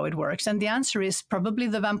about how it works. And the answer is probably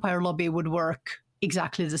the vampire lobby would work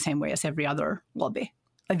exactly the same way as every other lobby.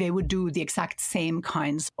 They would do the exact same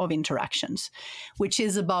kinds of interactions, which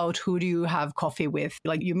is about who do you have coffee with.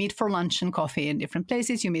 Like you meet for lunch and coffee in different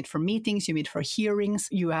places, you meet for meetings, you meet for hearings,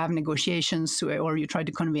 you have negotiations, or you try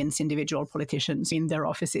to convince individual politicians in their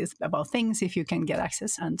offices about things if you can get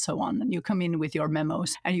access and so on. And you come in with your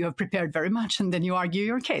memos and you have prepared very much and then you argue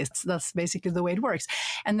your case. That's basically the way it works.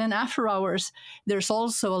 And then after hours, there's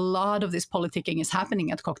also a lot of this politicking is happening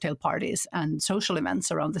at cocktail parties and social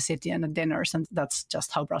events around the city and at dinners. And that's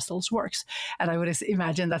just how Brussels works. And I would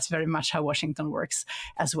imagine that's very much how Washington works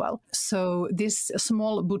as well. So this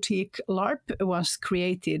small boutique LARP was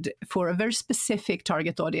created for a very specific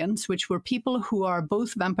target audience, which were people who are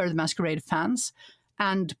both Vampire the Masquerade fans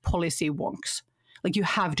and policy wonks. Like you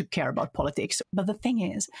have to care about politics. But the thing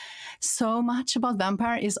is, so much about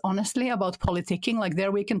Vampire is honestly about politicking. Like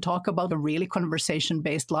there we can talk about a really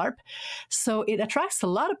conversation-based LARP. So it attracts a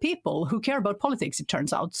lot of people who care about politics, it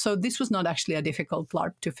turns out. So this was not actually a difficult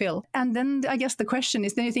LARP to fill. And then I guess the question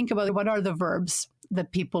is, then you think about what are the verbs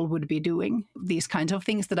that people would be doing? These kinds of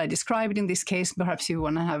things that I described in this case, perhaps you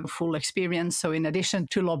want to have full experience. So in addition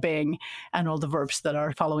to lobbying and all the verbs that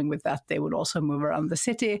are following with that, they would also move around the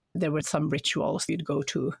city. There were some rituals. You'd go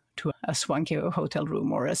to a swanky hotel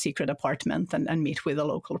room or a secret apartment and meet with a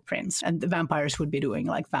local prince. And the vampires would be doing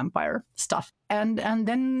like vampire stuff. And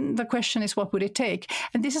then the question is, what would it take?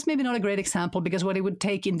 And this is maybe not a great example because what it would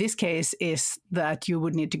take in this case is that you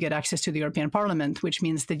would need to get access to the European Parliament, which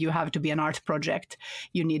means that you have to be an art project.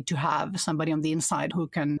 You need to have somebody on the inside who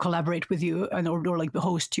can collaborate with you or like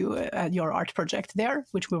host you at your art project there,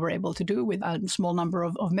 which we were able to do with a small number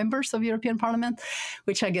of members of European Parliament,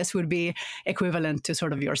 which I guess would be equivalent to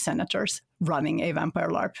sort of your senators running a vampire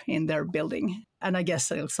LARP in their building. And I guess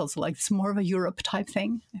it's also like it's more of a Europe type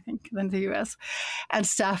thing, I think, than the US. And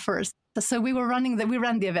staffers. So we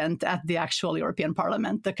ran the event at the actual European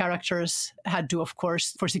Parliament. The characters had to, of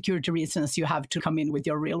course, for security reasons, you have to come in with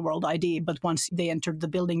your real world ID. But once they entered the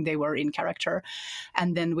building, they were in character.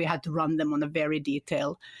 And then we had to run them on a very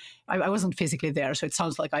detailed. I wasn't physically there, so it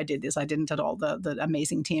sounds like I did this. I didn't at all. The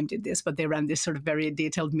amazing team did this, but they ran this sort of very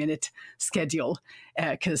detailed minute schedule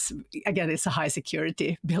because, again, it's a high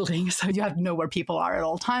security building. So you have to know where people are at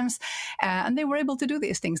all times. And they were able to do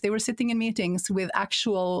these things. They were sitting in meetings with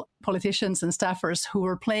actual politicians and staffers who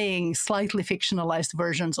were playing slightly fictionalized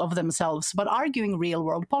versions of themselves, but arguing real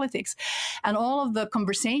world politics. And all of the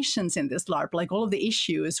conversations in this LARP, like all of the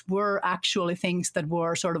issues, were actually things that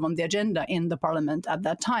were sort of on the agenda in the parliament at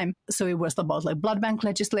that time. So it was about like blood bank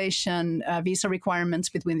legislation, visa requirements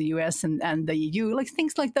between the US and the EU, like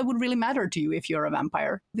things like that would really matter to you if you're a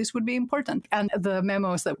vampire. This would be important. And the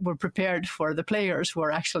memos that were prepared for the players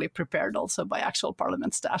were actually prepared also by actual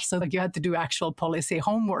parliament staff. So like you had to do actual policy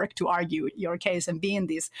homework to argue your case and be in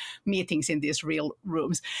these meetings in these real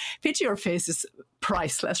rooms. Picture your face is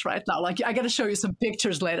priceless right now. Like I got to show you some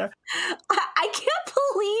pictures later. I can't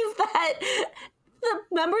believe that the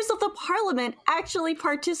members of the parliament actually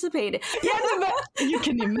participated. Yeah, you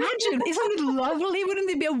can imagine. Isn't it lovely? Wouldn't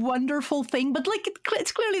it be a wonderful thing? But like,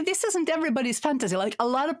 it's clearly this isn't everybody's fantasy. Like a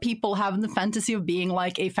lot of people have the fantasy of being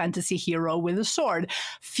like a fantasy hero with a sword.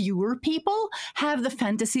 Fewer people have the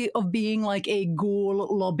fantasy of being like a ghoul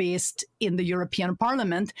lobbyist in the European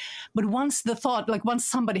Parliament. But once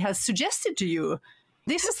somebody has suggested to you,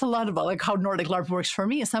 this is a lot about like how Nordic LARP works for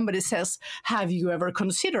me. Somebody says, have you ever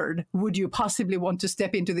considered, would you possibly want to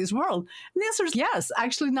step into this world? And the answer is yes.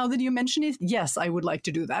 Actually, now that you mention it, yes, I would like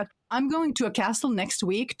to do that. I'm going to a castle next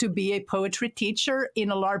week to be a poetry teacher in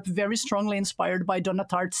a LARP very strongly inspired by Donna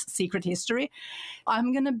Tartt's Secret History.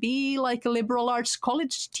 I'm going to be like a liberal arts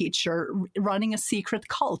college teacher running a secret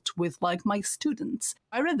cult with like my students.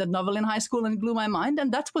 I read that novel in high school and it blew my mind.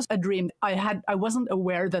 And that was a dream I wasn't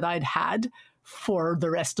aware that I'd had for the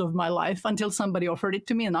rest of my life until somebody offered it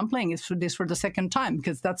to me, and I'm playing this for the second time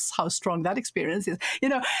because that's how strong that experience is,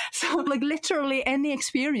 so like literally any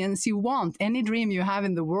experience you want, any dream you have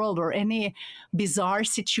in the world, or any bizarre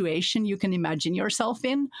situation you can imagine yourself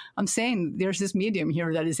in, I'm saying there's this medium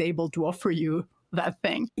here that is able to offer you that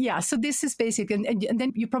thing. Yeah, so this is basic. And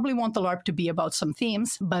then you probably want the LARP to be about some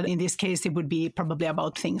themes, but in this case, it would be probably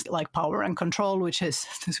about things like power and control, which is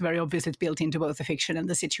very obviously built into both the fiction and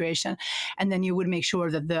the situation. And then you would make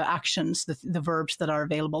sure that the actions, the verbs that are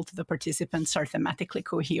available to the participants are thematically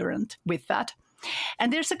coherent with that.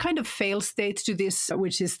 And there's a kind of fail state to this,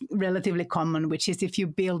 which is relatively common, which is if you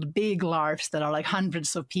build big LARPs that are like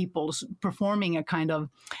hundreds of people performing a kind of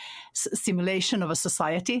simulation of a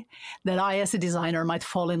society, that I, as a designer, might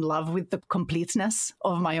fall in love with the completeness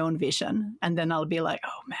of my own vision. And then I'll be like,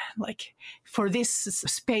 oh man, like for this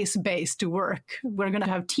space base to work, we're going to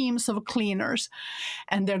have teams of cleaners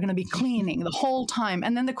and they're going to be cleaning the whole time.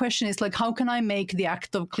 And then the question is like, how can I make the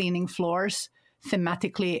act of cleaning floors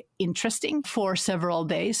thematically interesting for several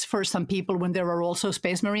days? For some people, when there are also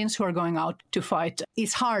space marines who are going out to fight,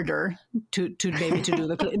 it's harder to maybe to do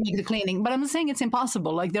make the cleaning. But I'm saying it's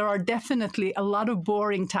impossible. Like there are definitely a lot of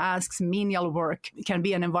boring tasks, menial work. It can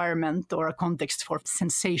be an environment or a context for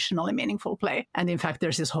sensationally meaningful play. And in fact,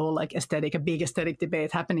 there's this whole like a big aesthetic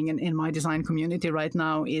debate happening in my design community right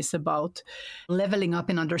now is about leveling up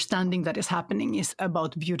in understanding that is happening is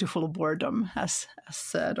about beautiful boredom, as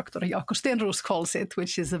Dr. Jaakko Stenroos calls it,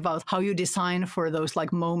 which is about how you design for those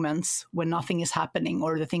like moments when nothing is happening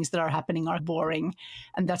or the things that are happening are boring.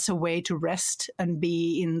 And that's a way to rest and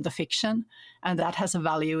be in the fiction. And that has a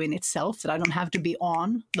value in itself, that I don't have to be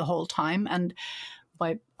on the whole time. And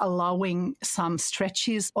by allowing some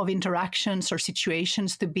stretches of interactions or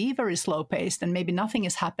situations to be very slow paced and maybe nothing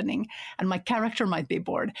is happening and my character might be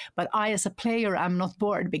bored, but I as a player am not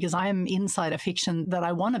bored because I am inside a fiction that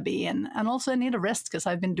I want to be in. And also I need a rest because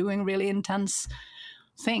I've been doing really intense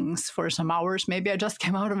things for some hours. Maybe I just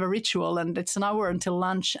came out of a ritual and it's an hour until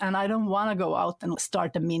lunch and I don't want to go out and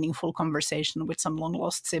start a meaningful conversation with some long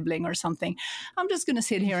lost sibling or something. I'm just going to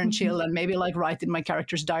sit here and chill and maybe like write in my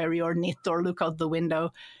character's diary or knit or look out the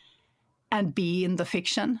window and be in the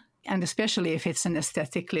fiction. And especially if it's an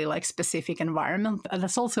aesthetically like specific environment,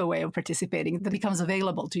 that's also a way of participating that becomes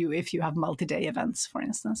available to you if you have multi-day events, for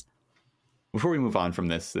instance. Before we move on from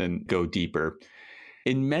this and go deeper,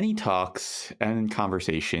 in many talks and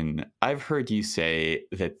conversation, I've heard you say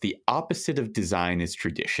that the opposite of design is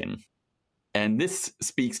tradition. And this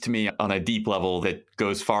speaks to me on a deep level that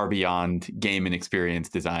goes far beyond game and experience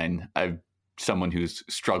design. I'm someone who's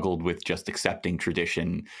struggled with just accepting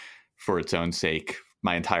tradition for its own sake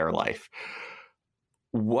my entire life.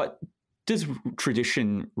 What does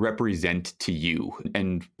tradition represent to you,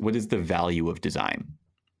 and what is the value of design?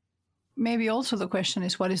 Maybe also the question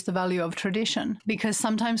is, what is the value of tradition? Because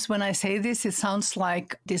sometimes when I say this, it sounds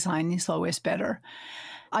like design is always better.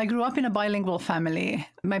 I grew up in a bilingual family.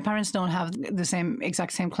 My parents don't have the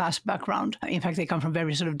exact same class background. In fact, they come from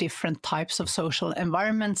very sort of different types of social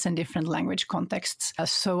environments and different language contexts.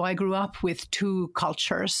 So I grew up with two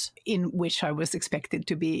cultures in which I was expected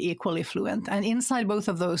to be equally fluent. And inside both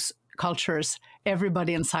of those cultures,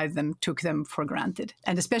 everybody inside them took them for granted.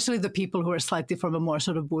 And especially the people who are slightly from a more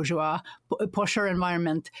sort of bourgeois, posher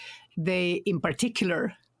environment, they in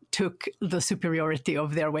particular took the superiority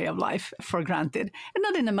of their way of life for granted. And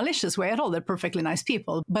not in a malicious way at all. They're perfectly nice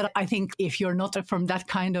people. But I think if you're not from that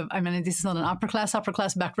kind of, I mean, this is not an upper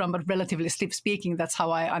class background, but relatively speaking, that's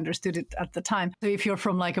how I understood it at the time. So if you're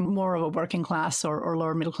from like a more of a working class or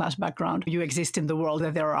lower middle class background, you exist in the world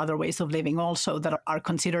that there are other ways of living also that are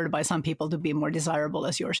considered by some people to be more desirable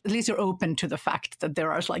as yours. At least you're open to the fact that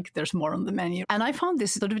there's more on the menu. And I found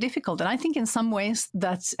this sort of difficult. And I think in some ways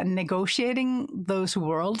that negotiating those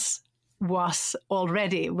worlds was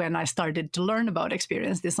already when I started to learn about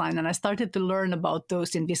experience design, and I started to learn about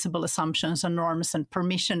those invisible assumptions and norms and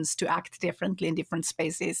permissions to act differently in different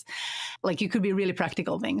spaces. Like it could be really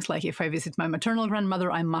practical things. Like if I visit my maternal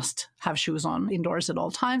grandmother, I must have shoes on indoors at all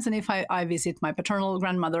times. And if I visit my paternal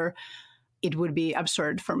grandmother, it would be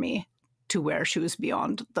absurd for me to wear shoes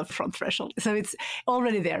beyond the front threshold. So it's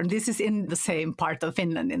already there. This is in the same part of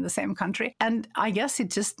Finland, in the same country. And I guess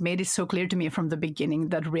it just made it so clear to me from the beginning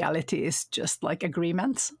that reality is just like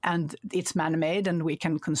agreements and it's man-made and we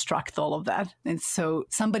can construct all of that. And so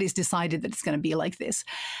somebody's decided that it's going to be like this.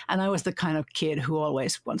 And I was the kind of kid who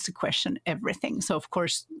always wants to question everything. So of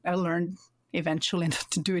course I learned eventually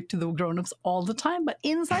not to do it to the grown-ups all the time, but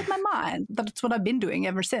inside my mind, that's what I've been doing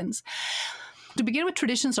ever since. To begin with,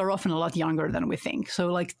 traditions are often a lot younger than we think. So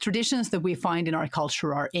like traditions that we find in our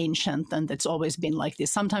culture are ancient and it's always been like this.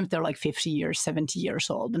 Sometimes they're like 50 years, 70 years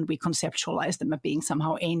old, and we conceptualize them as being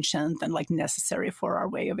somehow ancient and like necessary for our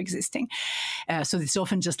way of existing. So it's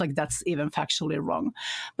often just like that's even factually wrong.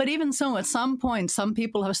 But even so, at some point, some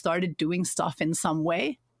people have started doing stuff in some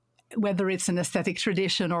way, whether it's an aesthetic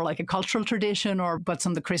tradition or like a cultural tradition or what's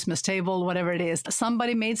on the Christmas table, whatever it is.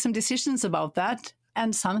 Somebody made some decisions about that.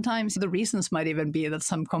 And sometimes the reasons might even be that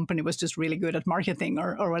some company was just really good at marketing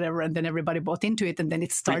or whatever, and then everybody bought into it, and then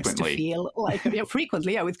it starts to feel like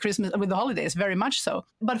frequently, with Christmas, with the holidays, very much so.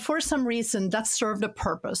 But for some reason, that served a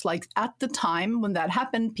purpose. Like at the time when that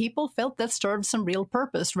happened, people felt that served some real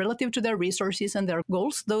purpose relative to their resources and their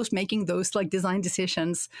goals. Those making those like design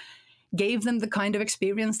decisions gave them the kind of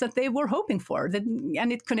experience that they were hoping for,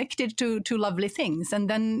 and it connected to lovely things. And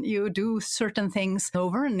then you do certain things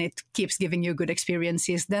over and it keeps giving you good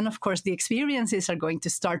experiences. Then, of course, the experiences are going to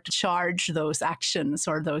start to charge those actions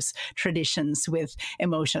or those traditions with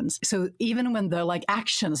emotions. So even when the like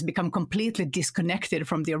actions become completely disconnected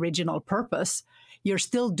from the original purpose, you're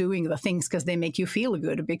still doing the things because they make you feel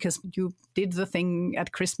good, because you did the thing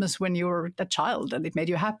at Christmas when you were a child and it made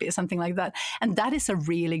you happy, something like that. And that is a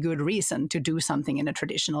really good reason to do something in a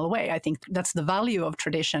traditional way. I think that's the value of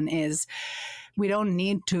tradition is we don't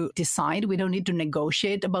need to decide. We don't need to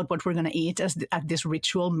negotiate about what we're going to eat at this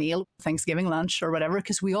ritual meal, Thanksgiving lunch or whatever,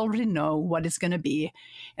 because we already know what it's going to be.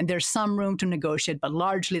 And there's some room to negotiate, but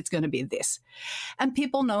largely it's going to be this. And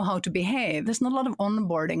people know how to behave. There's not a lot of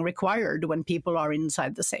onboarding required when people are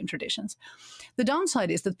inside the same traditions. The downside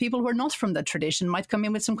is that people who are not from that tradition might come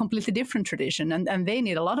in with some completely different tradition, and they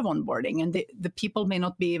need a lot of onboarding. And the people may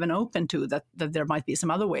not be even open to that there might be some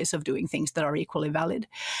other ways of doing things that are equally valid.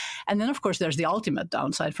 And then, of course, there's the ultimate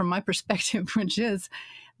downside from my perspective, which is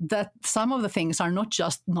that some of the things are not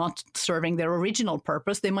just not serving their original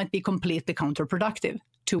purpose, they might be completely counterproductive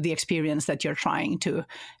to the experience that you're trying to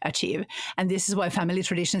achieve. And this is why family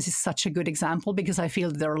traditions is such a good example, because I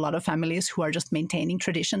feel there are a lot of families who are just maintaining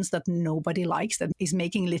traditions that nobody likes, that is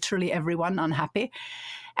making literally everyone unhappy.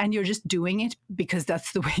 And you're just doing it because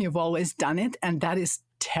that's the way you've always done it. And that is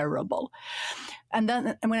terrible. And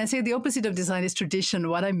when I say the opposite of design is tradition,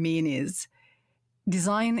 what I mean is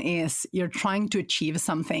design is you're trying to achieve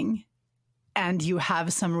something and you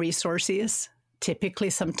have some resources, typically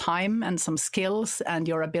some time and some skills and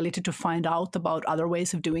your ability to find out about other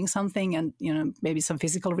ways of doing something, and maybe some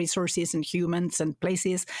physical resources and humans and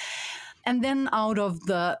places. And then out of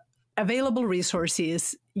the available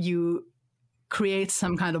resources, you create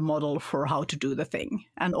some kind of model for how to do the thing.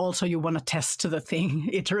 And also you want to test the thing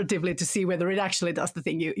iteratively to see whether it actually does the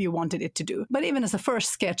thing you wanted it to do. But even as a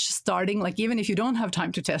first sketch starting, like even if you don't have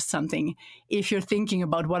time to test something, if you're thinking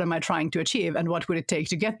about what am I trying to achieve and what would it take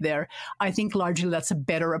to get there, I think largely that's a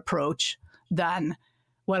better approach than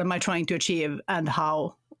what am I trying to achieve and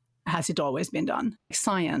how has it always been done.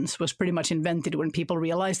 Science was pretty much invented when people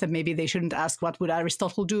realized that maybe they shouldn't ask what would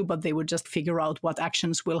Aristotle do, but they would just figure out what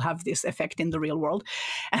actions will have this effect in the real world.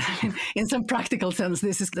 And I mean, in some practical sense,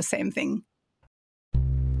 this is the same thing.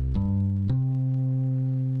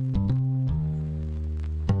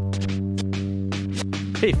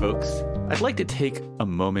 Hey folks, I'd like to take a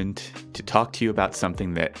moment to talk to you about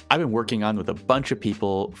something that I've been working on with a bunch of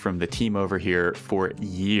people from the team over here for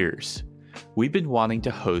years. We've been wanting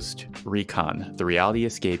to host Recon, the Reality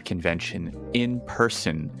Escape Convention, in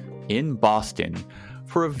person in Boston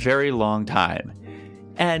for a very long time.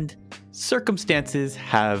 And circumstances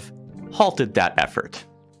have halted that effort.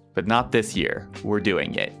 But not this year. We're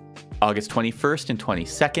doing it. August 21st and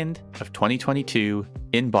 22nd of 2022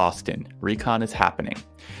 in Boston, Recon is happening.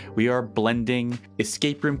 We are blending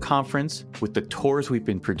escape room conference with the tours we've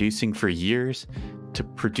been producing for years to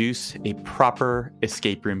produce a proper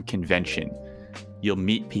escape room convention. You'll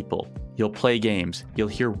meet people, you'll play games, you'll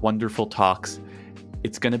hear wonderful talks.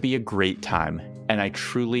 It's going to be a great time, and I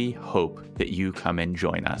truly hope that you come and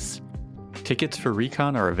join us. Tickets for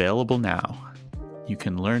Recon are available now. You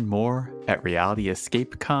can learn more at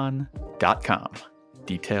realityescapecon.com.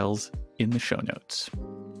 Details in the show notes.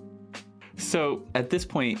 So at this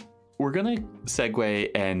point, we're going to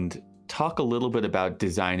segue and talk a little bit about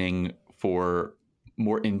designing for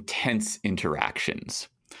more intense interactions.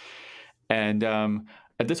 And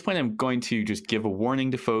at this point, I'm going to just give a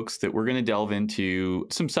warning to folks that we're going to delve into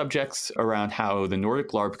some subjects around how the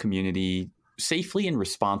Nordic Larp community safely and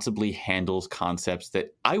responsibly handles concepts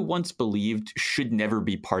that I once believed should never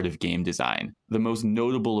be part of game design, the most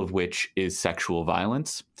notable of which is sexual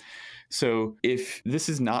violence. So if this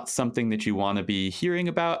is not something that you want to be hearing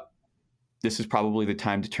about, this is probably the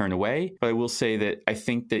time to turn away. But I will say that I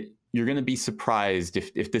think that you're going to be surprised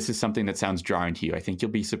if this is something that sounds jarring to you. I think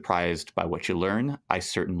you'll be surprised by what you learn. I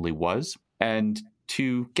certainly was. And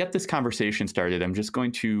to get this conversation started, I'm just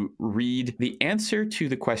going to read the answer to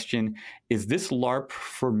the question, is this LARP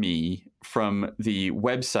for me, from the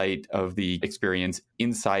website of the experience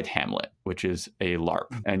Inside Hamlet, which is a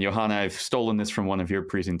LARP. And Johanna, I've stolen this from one of your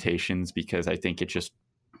presentations because I think it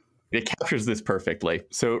captures this perfectly.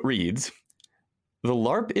 So it reads, the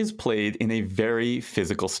LARP is played in a very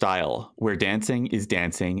physical style, where dancing is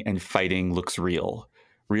dancing and fighting looks real.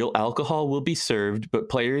 Real alcohol will be served, but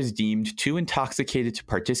players deemed too intoxicated to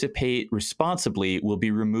participate responsibly will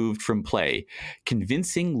be removed from play.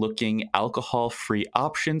 Convincing-looking alcohol-free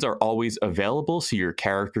options are always available so your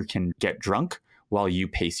character can get drunk while you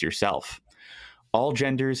pace yourself. All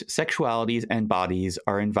genders, sexualities, and bodies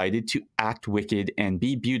are invited to act wicked and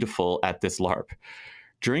be beautiful at this LARP.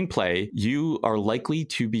 During play, you are likely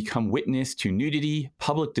to become witness to nudity,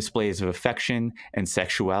 public displays of affection and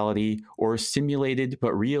sexuality, or simulated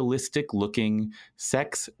but realistic-looking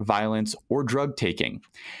sex, violence, or drug taking.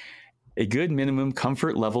 A good minimum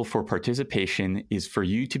comfort level for participation is for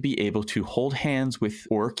you to be able to hold hands with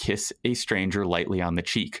or kiss a stranger lightly on the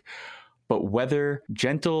cheek. But whether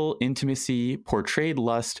gentle intimacy, portrayed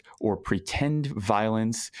lust, or pretend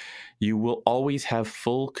violence, you will always have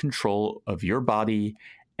full control of your body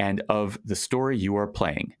and of the story you are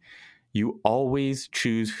playing. You always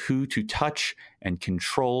choose who to touch and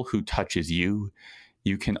control who touches you.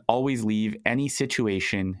 You can always leave any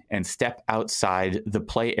situation and step outside the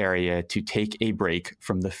play area to take a break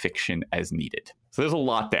from the fiction as needed. So there's a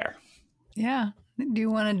lot there. Yeah. Do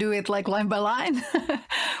you want to do it like line by line?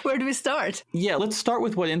 Where do we start? Yeah, let's start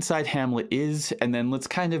with what Inside Hamlet is, and then let's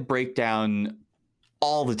kind of break down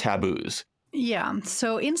all the taboos. Yeah,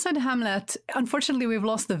 so Inside Hamlet, unfortunately, we've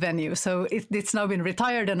lost the venue, so it's now been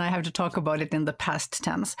retired, and I have to talk about it in the past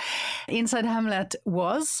tense. Inside Hamlet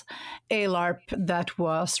was a LARP that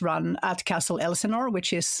was run at Castle Elsinore,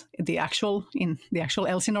 which is the actual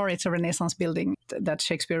Elsinore. It's a Renaissance building that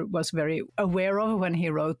Shakespeare was very aware of when he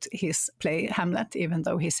wrote his play Hamlet, even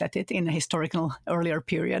though he set it in a historical earlier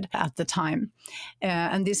period at the time.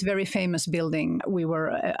 And this very famous building, we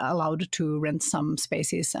were allowed to rent some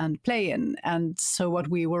spaces and play in. And so what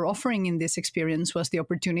we were offering in this experience was the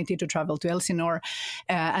opportunity to travel to Elsinore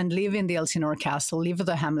and live in the Elsinore castle, live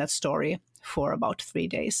the Hamlet story for about 3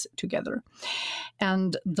 days together.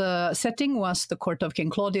 And the setting was the court of King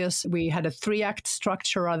Claudius. We had a 3-act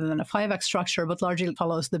structure rather than a 5-act structure, but largely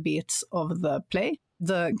follows the beats of the play.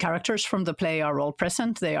 The characters from the play are all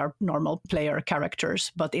present. They are normal player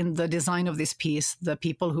characters. But in the design of this piece, the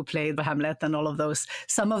people who played the Hamlet and all of those,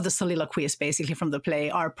 some of the soliloquies basically from the play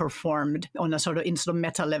are performed on a sort of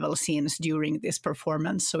meta level scenes during this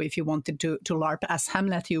performance. So if you wanted to LARP as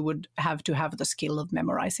Hamlet, you would have to have the skill of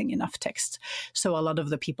memorizing enough text. So a lot of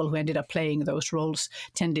the people who ended up playing those roles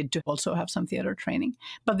tended to also have some theater training.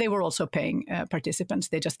 But they were also paying participants.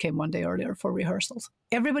 They just came one day earlier for rehearsals.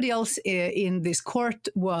 Everybody else in this court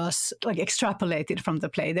was like extrapolated from the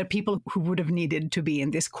play. There are people who would have needed to be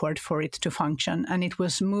in this court for it to function. And it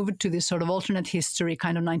was moved to this sort of alternate history,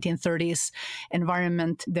 kind of 1930s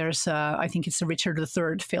environment. There's, I think it's a Richard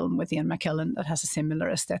III film with Ian McKellen that has a similar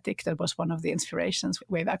aesthetic. That was one of the inspirations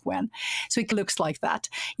way back when. So it looks like that.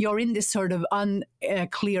 You're in this sort of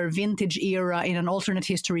unclear vintage era in an alternate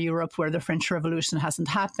history Europe where the French Revolution hasn't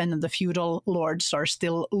happened and the feudal lords are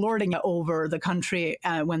still lording over the country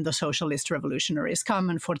when the socialist revolutionaries come,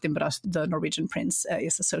 and Fortinbras, the Norwegian prince,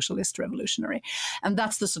 is a socialist revolutionary. And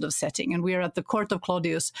that's the sort of setting. And we're at the court of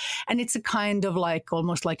Claudius, and it's a kind of like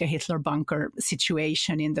almost like a Hitler bunker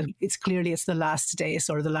situation in that it's the last days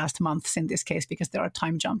or the last months in this case, because there are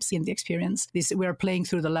time jumps in the experience. We are playing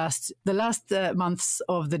through the last months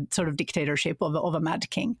of the sort of dictatorship of a mad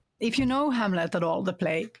king. If you know Hamlet at all, the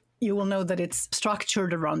play, you will know that it's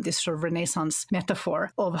structured around this sort of Renaissance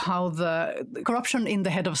metaphor of how the corruption in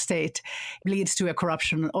the head of state leads to a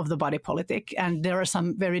corruption of the body politic. And there are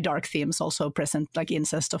some very dark themes also present, like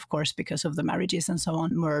incest, of course, because of the marriages and so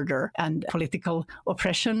on. Murder and political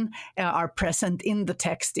oppression are present in the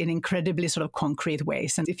text in incredibly sort of concrete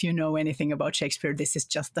ways. And if you know anything about Shakespeare, this is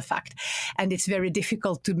just the fact. And it's very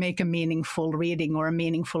difficult to make a meaningful reading or a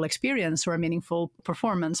meaningful experience or a meaningful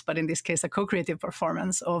performance, but in this case, a co-creative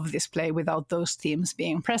performance of this play without those themes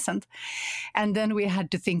being present. And then we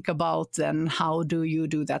had to think about then how do you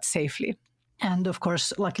do that safely? And of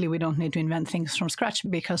course, luckily, we don't need to invent things from scratch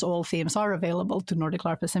because all themes are available to Nordic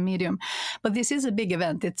Larp as a medium. But this is a big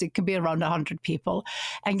event. It can be around 100 people.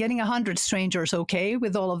 And getting 100 strangers okay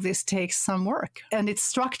with all of this takes some work. And it's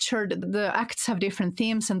structured. The acts have different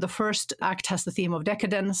themes. And the first act has the theme of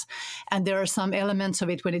decadence. And there are some elements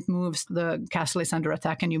of it when it moves. The castle is under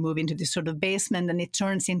attack and you move into this sort of basement and it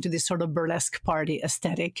turns into this sort of burlesque party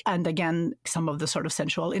aesthetic. And again, some of the sort of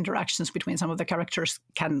sensual interactions between some of the characters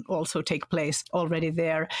can also take place already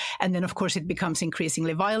there. And then, of course, it becomes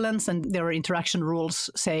increasingly violent. And there are interaction rules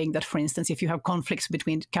saying that, for instance, if you have conflicts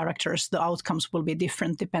between characters, the outcomes will be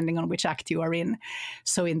different depending on which act you are in.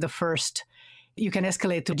 So in the first, you can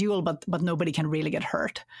escalate to duel, but nobody can really get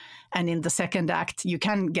hurt. And in the second act, you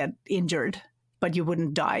can get injured, but you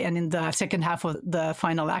wouldn't die. And in the second half of the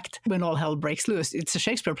final act, when all hell breaks loose, it's a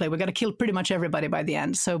Shakespeare play. We got to kill pretty much everybody by the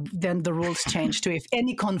end. So then the rules change to if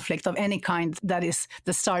any conflict of any kind that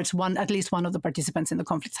starts at least one of the participants in the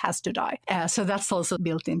conflict has to die. So that's also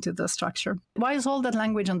built into the structure. Why is all that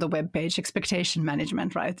language on the webpage? Expectation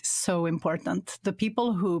management, right? It's so important. The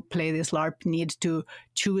people who play this LARP need to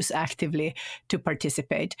choose actively to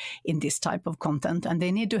participate in this type of content. And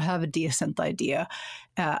they need to have a decent idea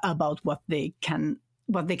about what they can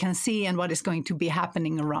see and what is going to be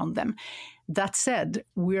happening around them. That said,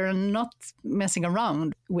 we're not messing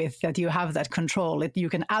around with that you have that control. You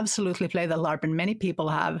can absolutely play the LARP, and many people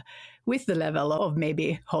have, with the level of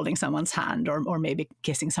maybe holding someone's hand or maybe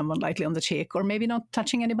kissing someone lightly on the cheek or maybe not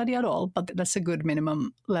touching anybody at all, but that's a good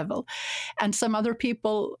minimum level. And some other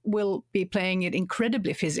people will be playing it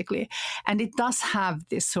incredibly physically. And it does have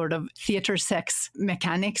this sort of theater sex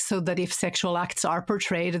mechanics so that if sexual acts are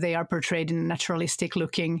portrayed, they are portrayed in a naturalistic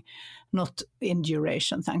looking, not in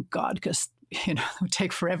duration, thank God, because it would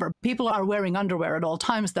take forever. People are wearing underwear at all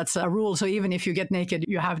times. That's a rule. So even if you get naked,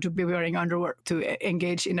 you have to be wearing underwear to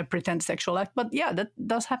engage in a pretend sexual act. But yeah, that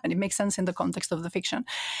does happen. It makes sense in the context of the fiction.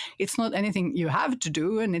 It's not anything you have to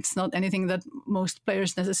do, and it's not anything that most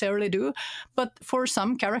players necessarily do. But for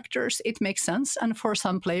some characters, it makes sense. And for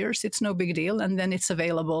some players, it's no big deal. And then it's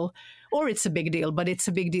available, or it's a big deal, but it's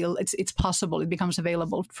a big deal. It's possible. It becomes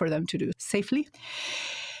available for them to do safely.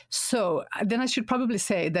 So then I should probably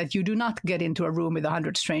say that you do not get into a room with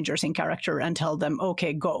 100 strangers in character and tell them,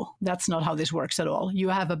 okay, go. That's not how this works at all. You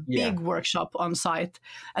have a big workshop on site.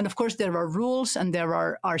 And of course, there are rules and there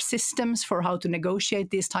are systems for how to negotiate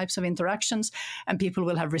these types of interactions. And people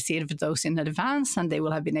will have received those in advance and they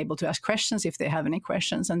will have been able to ask questions if they have any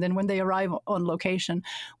questions. And then when they arrive on location,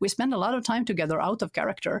 we spend a lot of time together out of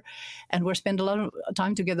character. And we spend a lot of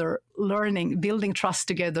time together learning, building trust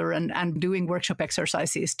together and doing workshop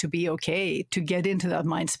exercises to be okay, to get into that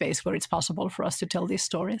mind space where it's possible for us to tell these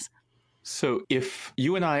stories. So if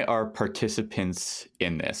you and I are participants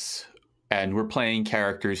in this, and we're playing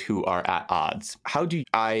characters who are at odds. How do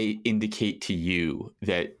I indicate to you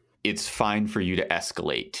that it's fine for you to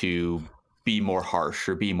escalate, to be more harsh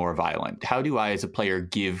or be more violent? How do I, as a player,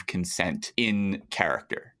 give consent in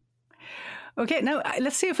character? Okay, now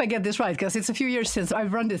let's see if I get this right, because it's a few years since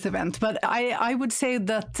I've run this event. But I would say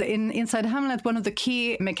that inside Hamlet, one of the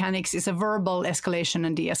key mechanics is a verbal escalation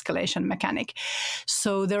and de-escalation mechanic.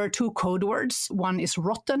 So there are two code words. One is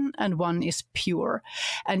rotten and one is pure.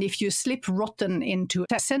 And if you slip rotten into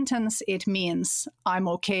a sentence, it means I'm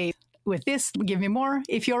okay with this, give me more.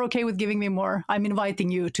 If you're okay with giving me more, I'm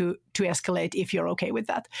inviting you to escalate if you're okay with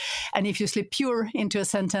that. And if you slip pure into a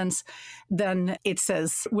sentence, then it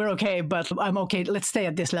says, we're okay, but I'm okay. Let's stay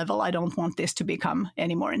at this level. I don't want this to become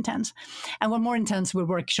any more intense. And what more intense, we're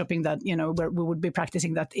workshopping that, where we would be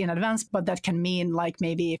practicing that in advance, but that can mean like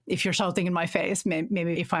maybe if you're shouting in my face,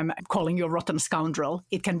 maybe if I'm calling you a rotten scoundrel,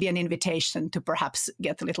 it can be an invitation to perhaps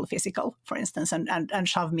get a little physical, for instance, and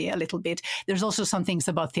shove me a little bit. There's also some things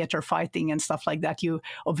about theater fighting and stuff like that. You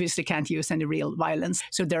obviously can't use any real violence.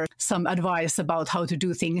 So there are some advice about how to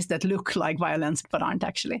do things that look like violence but aren't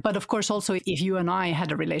actually. But of course, also, if you and I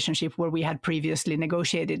had a relationship where we had previously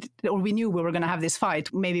negotiated, or we knew we were going to have this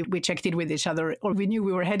fight, maybe we checked in with each other, or we knew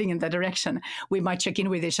we were heading in that direction, we might check in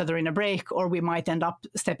with each other in a break, or we might end up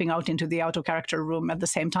stepping out into the out of character room at the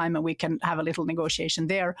same time, and we can have a little negotiation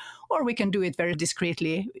there, or we can do it very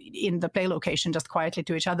discreetly in the play location, just quietly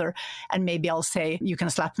to each other. And maybe I'll say, you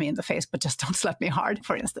can slap me in the face, but just don't slap me hard,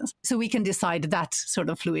 for instance. So we can decide that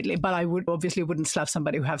sort of fluidly. But I wouldn't slap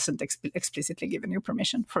somebody who hasn't explicitly given you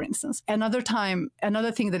permission, for instance. Another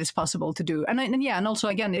thing that is possible to do, and also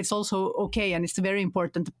again, it's also okay, and it's a very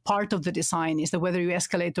important part of the design is that whether you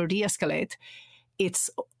escalate or de-escalate, it's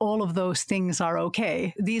all of those things are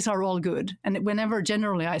okay. These are all good. And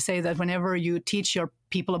generally I say that whenever you teach your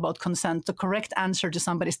people about consent, the correct answer to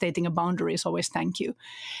somebody stating a boundary is always thank you.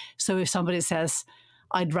 So if somebody says,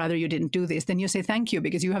 I'd rather you didn't do this, then you say thank you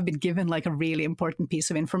because you have been given like a really important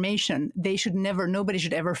piece of information. Nobody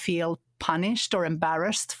should ever feel punished or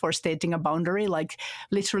embarrassed for stating a boundary. Like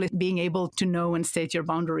literally being able to know and state your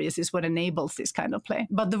boundaries is what enables this kind of play.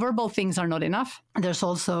 But the verbal things are not enough. There's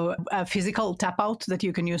also a physical tap out that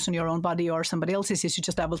you can use on your own body or somebody else's is you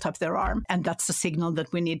just double tap their arm. And that's a signal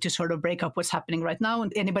that we need to sort of break up what's happening right now.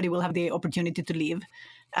 And anybody will have the opportunity to leave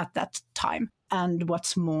at that time. And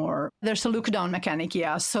what's more, there's a look down mechanic,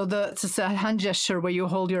 yeah. So it's a hand gesture where you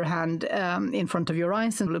hold your hand in front of your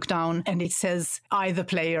eyes and look down, and it says, I, the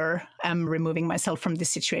player, am removing myself from this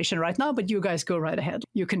situation right now, but you guys go right ahead.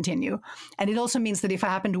 You continue. And it also means that if I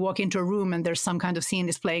happen to walk into a room and there's some kind of scene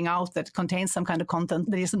is playing out that contains some kind of content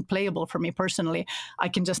that isn't playable for me personally, I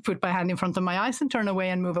can just put my hand in front of my eyes and turn away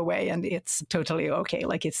and move away, and it's totally okay.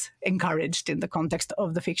 Like it's encouraged in the context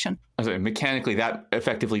of the fiction. So mechanically, that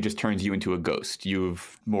effectively just turns you into a ghost.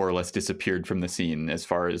 You've more or less disappeared from the scene as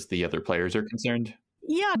far as the other players are concerned.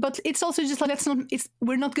 Yeah, but it's also just like,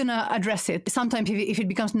 we're not going to address it. Sometimes if it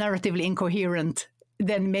becomes narratively incoherent,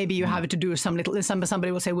 then maybe you have to do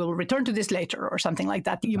somebody will say, we'll return to this later or something like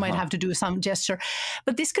that. You might have to do some gesture.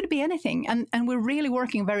 But this could be anything. And we're really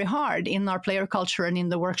working very hard in our player culture and in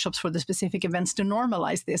the workshops for the specific events to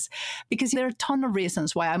normalize this, because there are a ton of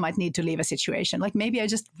reasons why I might need to leave a situation. Like maybe I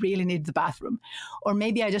just really need the bathroom. Or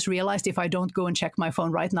maybe I just realized if I don't go and check my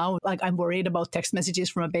phone right now, like I'm worried about text messages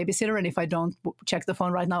from a babysitter. And if I don't check the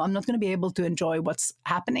phone right now, I'm not going to be able to enjoy what's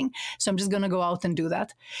happening. So I'm just going to go out and do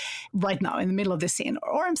that right now in the middle of this scene.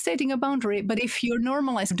 Or I'm stating a boundary. But if you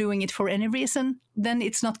normalize doing it for any reason, then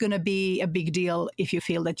it's not going to be a big deal if you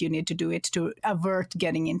feel that you need to do it to avert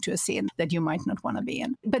getting into a scene that you might not want to be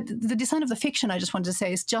in. But the design of the fiction, I just want to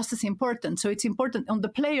say, is just as important. So it's important on the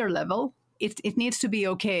player level. It needs to be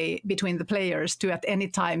okay between the players to at any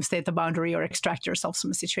time state a boundary or extract yourself from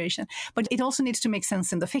a situation. But it also needs to make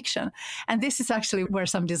sense in the fiction. And this is actually where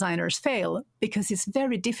some designers fail, because it's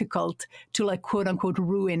very difficult to like quote unquote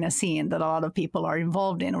ruin a scene that a lot of people are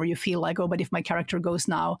involved in, or you feel like, oh, but if my character goes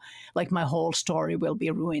now, like my whole story will be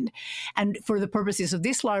ruined. And for the purposes of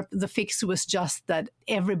this LARP, the fix was just that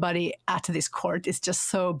everybody at this court is just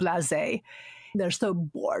so blasé. They're so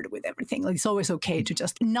bored with everything. Like it's always okay to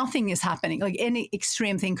just, nothing is happening. Like any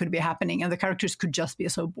extreme thing could be happening and the characters could just be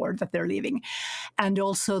so bored that they're leaving. And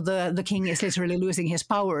also the king is literally losing his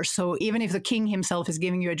power. So even if the king himself is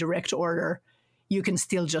giving you a direct order, you can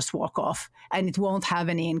still just walk off and it won't have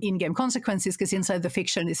any in-game consequences, because inside the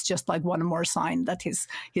fiction, it's just like one more sign that his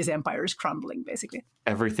empire is crumbling, basically.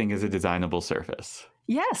 Everything is a designable surface.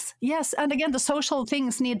 Yes. And again, the social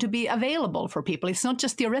things need to be available for people. It's not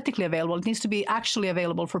just theoretically available. It needs to be actually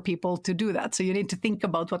available for people to do that. So you need to think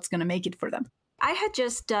about what's going to make it for them. I had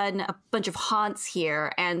just done a bunch of haunts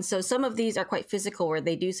here. And so some of these are quite physical where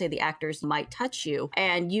they do say the actors might touch you.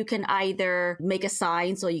 And you can either make a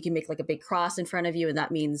sign, so you can make like a big cross in front of you, and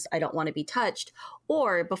that means I don't want to be touched.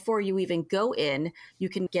 Or before you even go in, you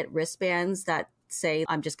can get wristbands that say,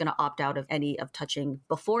 I'm just going to opt out of any of touching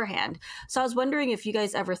beforehand. So I was wondering if you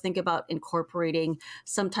guys ever think about incorporating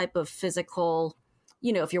some type of physical,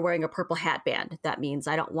 if you're wearing a purple hat band, that means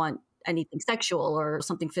I don't want anything sexual or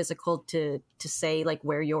something physical to say like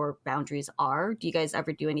where your boundaries are. Do you guys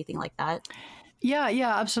ever do anything like that?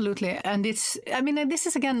 Yeah, absolutely. And this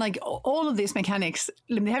is again, like all of these mechanics,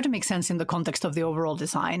 they have to make sense in the context of the overall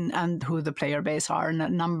design and who the player base are and a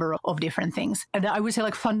number of different things. And I would say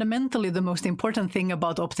like fundamentally, the most important thing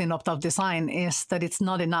about opt-in, opt-out design is that it's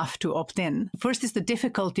not enough to opt in. First is the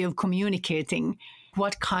difficulty of communicating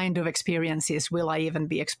what kind of experiences will I even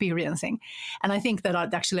be experiencing? And I think that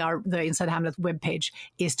actually the Inside Hamlet webpage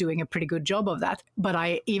is doing a pretty good job of that.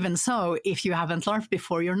 But even so, if you haven't LARPed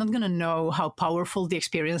before, you're not going to know how powerful the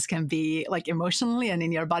experience can be, like emotionally and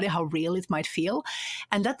in your body, how real it might feel.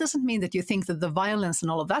 And that doesn't mean that you think that the violence and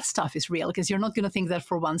all of that stuff is real, because you're not going to think that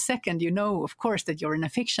for 1 second. Of course, that you're in a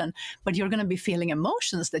fiction, but you're going to be feeling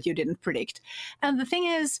emotions that you didn't predict. And the thing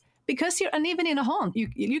is, because and even in a haunt,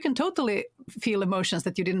 you can totally feel emotions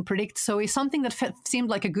that you didn't predict. So if something that seemed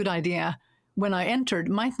like a good idea when I entered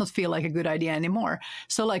might not feel like a good idea anymore.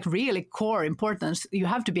 So like really core importance, you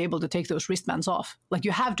have to be able to take those wristbands off. Like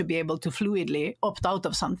you have to be able to fluidly opt out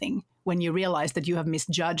of something when you realize that you have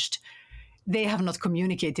misjudged. They have not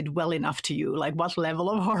communicated well enough to you, like what level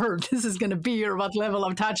of horror this is going to be or what level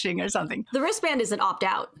of touching or something. The wristband is an opt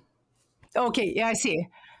out. Okay, yeah, I see.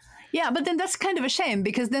 Yeah, but then that's kind of a shame,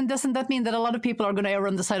 because then doesn't that mean that a lot of people are going to err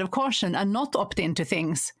on the side of caution and not opt into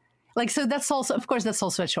things? Like, so that's also, of course, that's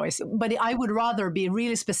also a choice. But I would rather be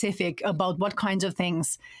really specific about what kinds of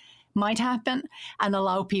things might happen and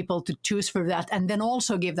allow people to choose for that, and then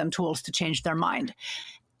also give them tools to change their mind.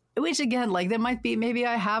 Which again, like there might be, maybe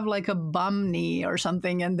I have like a bum knee or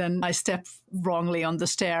something, and then I step wrongly on the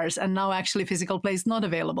stairs, and now actually physical play is not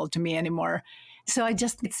available to me anymore. So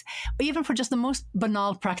it's even for just the most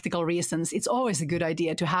banal practical reasons, it's always a good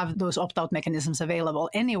idea to have those opt-out mechanisms available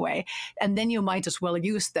anyway. And then you might as well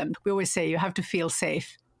use them. We always say you have to feel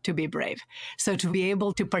safe to be brave. So to be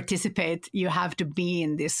able to participate, you have to be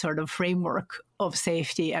in this sort of framework of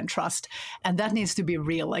safety and trust. And that needs to be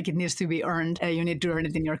real, like it needs to be earned. You need to earn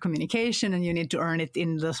it in your communication, and you need to earn it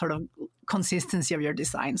in the sort of consistency of your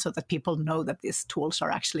design so that people know that these tools are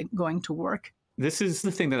actually going to work. This is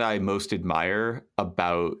the thing that I most admire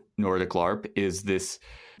about Nordic LARP, is this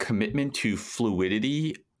commitment to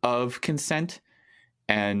fluidity of consent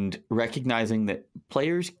and recognizing that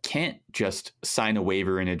players can't just sign a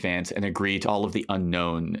waiver in advance and agree to all of the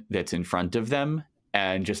unknown that's in front of them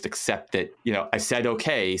and just accept that, I said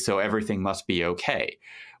okay, so everything must be okay.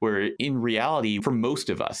 Where in reality, for most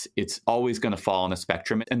of us, it's always going to fall on a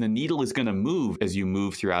spectrum, and the needle is going to move as you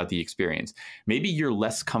move throughout the experience. Maybe you're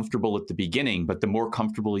less comfortable at the beginning, but the more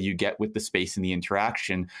comfortable you get with the space and the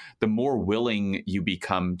interaction, the more willing you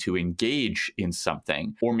become to engage in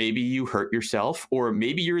something. Or maybe you hurt yourself, or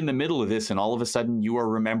maybe you're in the middle of this and all of a sudden you are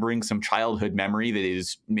remembering some childhood memory that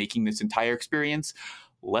is making this entire experience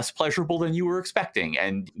less pleasurable than you were expecting.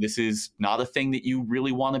 And this is not a thing that you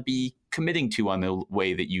really want to be committing to on the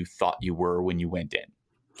way that you thought you were when you went in.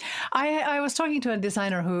 I was talking to a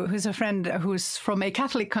designer who's a friend who's from a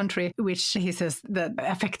Catholic country, which he says that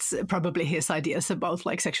affects probably his ideas about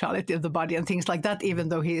like sexuality of the body and things like that, even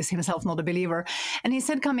though he is himself not a believer. And he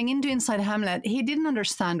said coming into Inside Hamlet, he didn't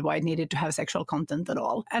understand why it needed to have sexual content at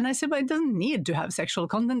all. And I said, but it doesn't need to have sexual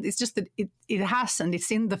content. It's just that it has, and it's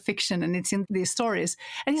in the fiction and it's in these stories.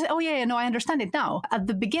 And he said, oh yeah, no, I understand it now. At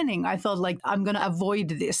the beginning, I thought like, I'm going to avoid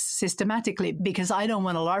this systematically because I don't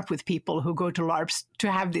want to LARP with people who go to LARPs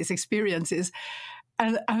to have these experiences.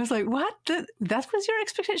 And I was like, what? That was your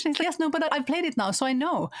expectation? He's like, yes, no, but I've played it now, so I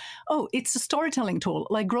know. Oh, it's a storytelling tool.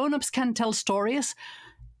 Like grown-ups can tell stories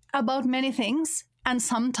about many things. And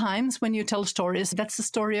sometimes when you tell stories, that's a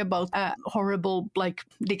story about a horrible like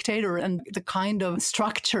dictator and the kind of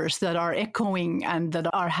structures that are echoing and that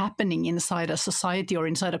are happening inside a society or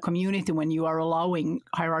inside a community when you are allowing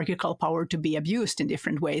hierarchical power to be abused in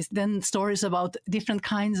different ways. Then stories about different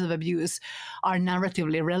kinds of abuse are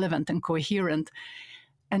narratively relevant and coherent.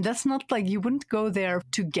 And that's not like you wouldn't go there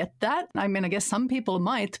to get that. I mean, I guess some people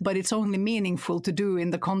might, but it's only meaningful to do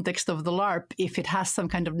in the context of the LARP if it has some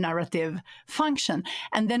kind of narrative function.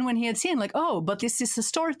 And then when he had seen like, oh, but this is a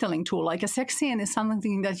storytelling tool, like a sex scene is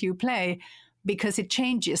something that you play because it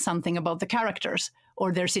changes something about the characters,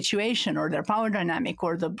 or their situation or their power dynamic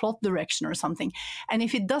or the plot direction or something. And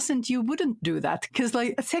if it doesn't, you wouldn't do that. Because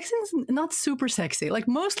like sex is not super sexy, like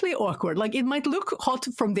mostly awkward. Like it might look hot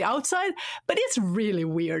from the outside, but it's really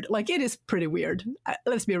weird. Like it is pretty weird,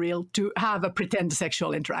 let's be real, to have a pretend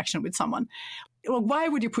sexual interaction with someone. Well, why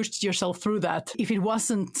would you push yourself through that if it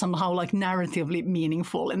wasn't somehow like narratively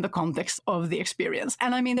meaningful in the context of the experience?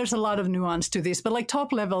 And I mean, there's a lot of nuance to this, but like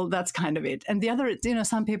top level, that's kind of it. And the other,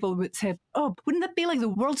 some people would say, oh, wouldn't that be like the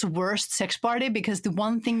world's worst sex party? Because the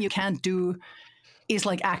one thing you can't do is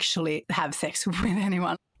like actually have sex with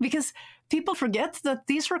anyone. Because people forget that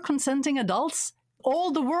these are consenting adults.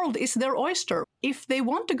 All the world is their oyster. If they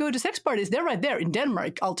want to go to sex parties, they're right there in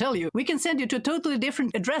Denmark, I'll tell you. We can send you to a totally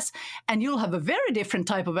different address and you'll have a very different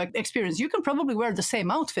type of experience. You can probably wear the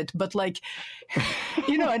same outfit, but like,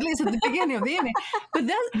 at least at the beginning of the evening. But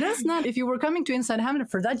that's not, if you were coming to Inside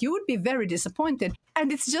Hamlet for that, you would be very disappointed.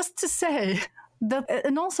 And it's just to say that,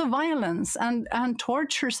 and also violence and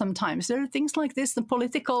torture sometimes. There are things like this, the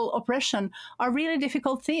political oppression are really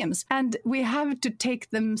difficult themes. And we have to take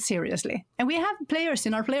them seriously. And we have players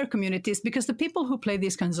in our player communities, because the people who play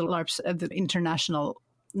these kinds of LARPs, the international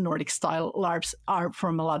Nordic style LARPs, are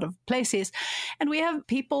from a lot of places. And we have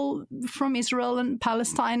people from Israel and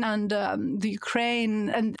Palestine and the Ukraine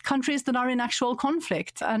and countries that are in actual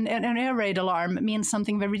conflict. And an air raid alarm means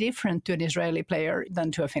something very different to an Israeli player than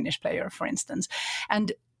to a Finnish player, for instance.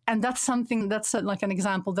 And that's something that's like an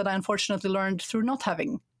example that I unfortunately learned through not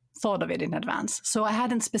having thought of it in advance. So I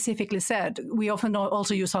hadn't specifically said. We often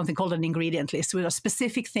also use something called an ingredient list, with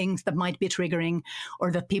specific things that might be triggering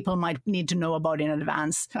or that people might need to know about in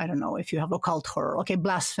advance. I don't know, if you have occult horror, okay,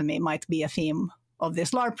 blasphemy might be a theme of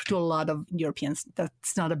this LARP. To a lot of Europeans,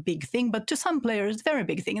 that's not a big thing, but to some players, it's a very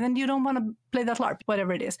big thing. And then you don't want to play that LARP,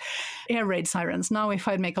 whatever it is. Air raid sirens. Now, if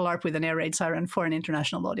I'd make a LARP with an air raid siren for an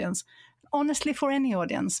international audience, honestly, for any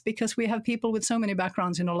audience, because we have people with so many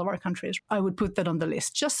backgrounds in all of our countries, I would put that on the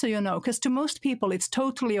list, just so you know, because to most people, it's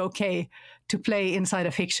totally okay to play inside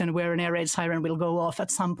a fiction where an air raid siren will go off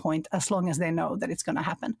at some point, as long as they know that it's going to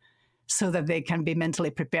happen, so that they can be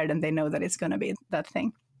mentally prepared and they know that it's going to be that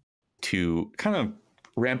thing. To kind of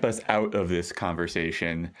ramp us out of this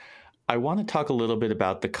conversation, I want to talk a little bit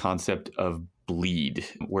about the concept of bleed,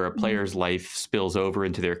 where a player's life spills over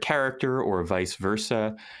into their character or vice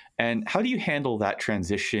versa. And how do you handle that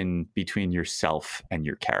transition between yourself and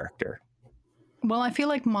your character? Well, I feel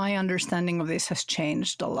like my understanding of this has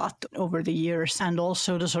changed a lot over the years, and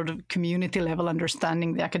also the sort of community level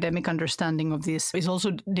understanding, the academic understanding of this is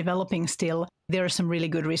also developing still. There is some really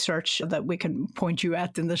good research that we can point you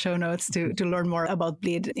at in the show notes to learn more about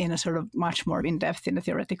bleed in a sort of much more in-depth, in a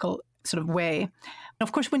theoretical sort of way.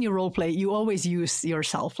 Of course, when you role play, you always use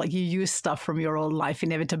yourself, like you use stuff from your own life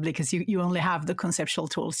inevitably, because you only have the conceptual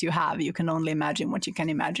tools you have. You can only imagine what you can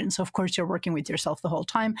imagine. So of course, you're working with yourself the whole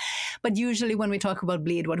time. But usually when we talk about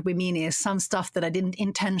bleed, what we mean is some stuff that I didn't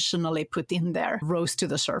intentionally put in there rose to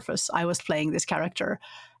the surface. I was playing this character,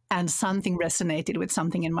 and something resonated with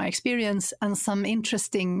something in my experience, and some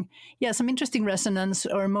interesting resonance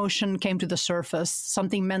or emotion came to the surface.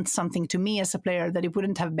 Something meant something to me as a player that it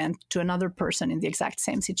wouldn't have meant to another person in the exact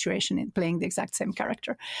same situation, in playing the exact same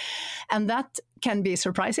character. And that can be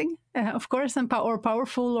surprising, of course, or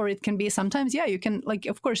powerful, or it can be sometimes, you can, like,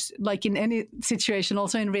 of course, like in any situation,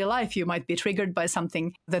 also in real life, you might be triggered by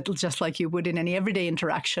something that, just like you would in any everyday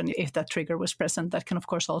interaction, if that trigger was present. That can, of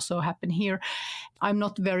course, also happen here. I'm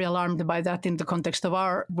not very alarmed by that in the context of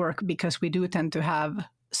our work, because we do tend to have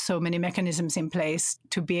so many mechanisms in place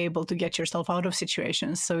to be able to get yourself out of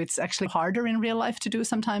situations. So it's actually harder in real life to do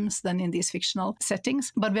sometimes than in these fictional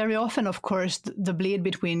settings. But very often, of course, the bleed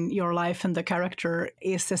between your life and the character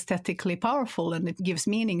is aesthetically powerful, and it gives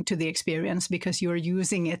meaning to the experience, because you're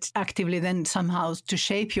using it actively then somehow to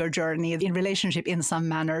shape your journey in relationship in some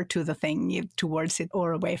manner to the thing, towards it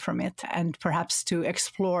or away from it, and perhaps to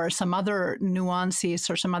explore some other nuances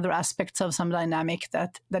or some other aspects of some dynamic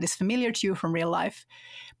that is familiar to you from real life,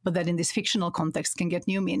 but that in this fictional context can get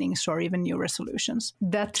new meanings or even new resolutions.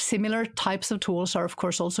 That similar types of tools are, of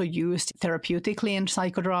course, also used therapeutically in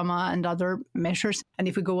psychodrama and other measures. And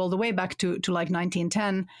if we go all the way back to like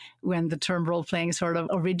 1910, when the term role-playing sort of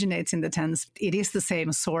originates in the 10s, it is the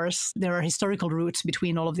same source. There are historical roots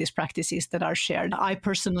between all of these practices that are shared. I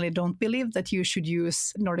personally don't believe that you should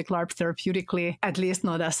use Nordic Larp therapeutically, at least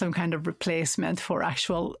not as some kind of replacement for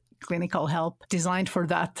actual clinical help. Designed for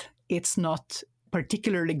that, it's not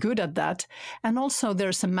particularly good at that. And also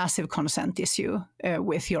there's a massive consent issue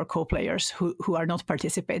with your co-players who are not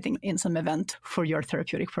participating in some event for your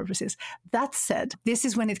therapeutic purposes. That said, this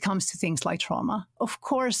is when it comes to things like trauma. Of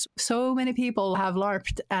course, so many people have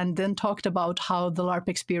LARPed and then talked about how the LARP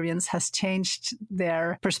experience has changed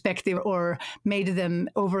their perspective or made them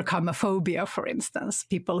overcome a phobia, for instance.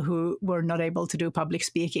 People who were not able to do public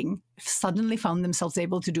speaking suddenly found themselves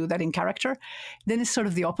able to do that in character. Then it's sort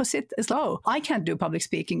of the opposite. It's, oh, I can't do public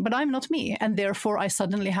speaking, but I'm not me. And therefore, I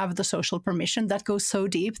suddenly have the social permission that goes so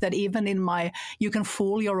deep that even in you can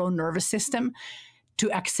fool your own nervous system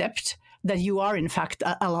to accept that you are, in fact,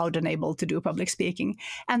 allowed and able to do public speaking.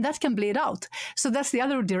 And that can bleed out. So that's the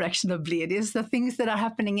other direction of bleed, is the things that are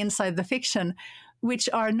happening inside the fiction, which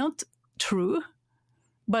are not true,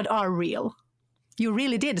 but are real. You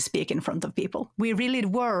really did speak in front of people. We really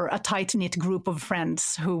were a tight-knit group of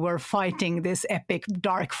friends who were fighting this epic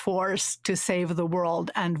dark force to save the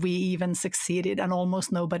world, and we even succeeded, and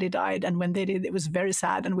almost nobody died. And when they did, it was very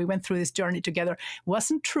sad, and we went through this journey together. It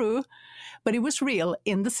wasn't true, but it was real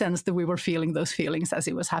in the sense that we were feeling those feelings as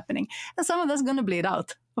it was happening. And some of that's going to bleed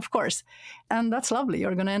out, of course. And that's lovely.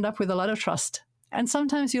 You're going to end up with a lot of trust. And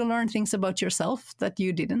sometimes you learn things about yourself that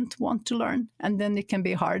you didn't want to learn, and then it can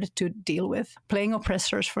be hard to deal with. Playing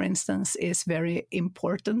oppressors, for instance, is very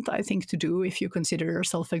important, I think, to do if you consider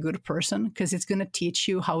yourself a good person, because it's going to teach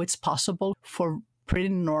you how it's possible for pretty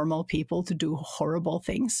normal people to do horrible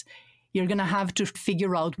things. You're going to have to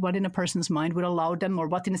figure out what in a person's mind would allow them, or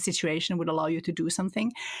what in a situation would allow you to do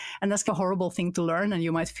something. And that's a horrible thing to learn, and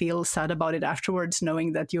you might feel sad about it afterwards,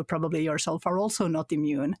 knowing that you probably yourself are also not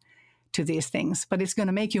immune to these things, but it's going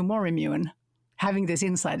to make you more immune. Having this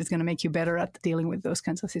insight is going to make you better at dealing with those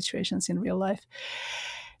kinds of situations in real life.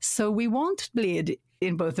 So we won't bleed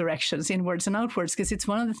in both directions, inwards and outwards, because it's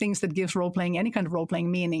one of the things that gives role-playing, any kind of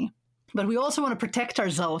role-playing, meaning. But we also want to protect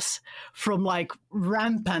ourselves from like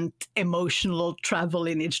rampant emotional travel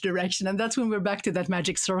in each direction. And that's when we're back to that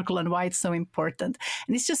magic circle and why it's so important.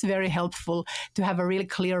 And it's just very helpful to have a really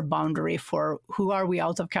clear boundary for who are we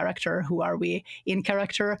out of character, who are we in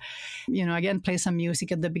character. You know, again, play some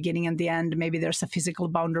music at the beginning and the end. Maybe there's a physical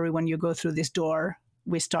boundary when you go through this door.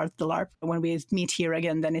 We start the LARP. When we meet here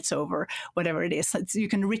again, then it's over, whatever it is. You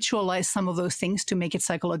can ritualize some of those things to make it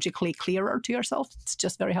psychologically clearer to yourself. It's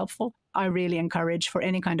just very helpful. I really encourage for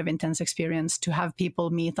any kind of intense experience to have people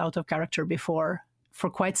meet out of character before for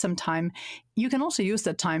quite some time. You can also use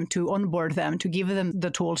that time to onboard them, to give them the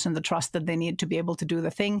tools and the trust that they need to be able to do the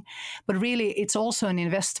thing. But really, it's also an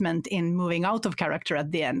investment in moving out of character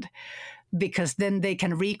at the end, because then they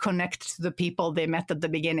can reconnect to the people they met at the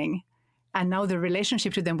beginning. And now the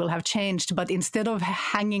relationship to them will have changed. But instead of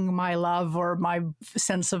hanging my love or my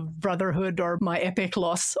sense of brotherhood or my epic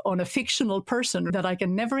loss on a fictional person that I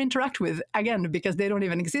can never interact with again because they don't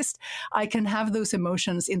even exist, I can have those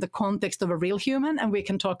emotions in the context of a real human, and we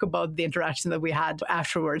can talk about the interaction that we had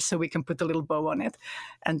afterwards, so we can put a little bow on it.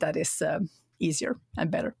 And that is easier and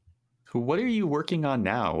better. What are you working on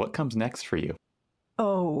now? What comes next for you?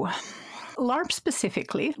 Oh, LARP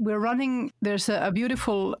specifically, we're running, there's a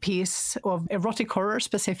beautiful piece of erotic horror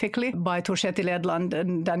specifically by Torsetti Ledland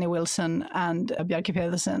and Danny Wilson and Bjarke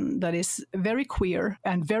Pedersen that is very queer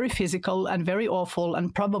and very physical and very awful,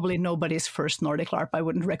 and probably nobody's first Nordic LARP. I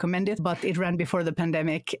wouldn't recommend it, but it ran before the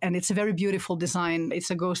pandemic, and it's a very beautiful design.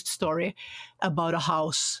 It's a ghost story about a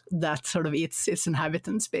house that sort of eats its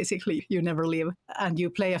inhabitants, basically. You never leave. And you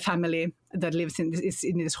play a family that lives in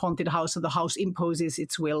this haunted house, so the house imposes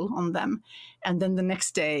its will on them. And then the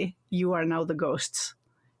next day, you are now the ghosts.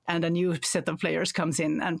 And a new set of players comes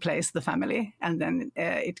in and plays the family. And then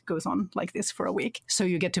it goes on like this for a week. So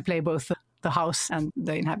you get to play both the house and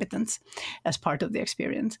the inhabitants as part of the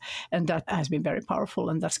experience. And that has been very powerful.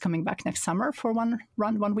 And that's coming back next summer for one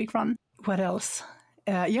week run. What else?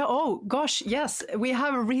 Yes, we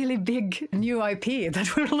have a really big new IP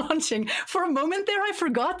that we're launching. For a moment there, I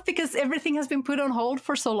forgot, because everything has been put on hold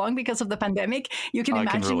for so long because of the pandemic. You can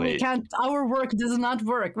imagine our work does not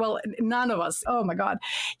work. Well, none of us. Oh my God.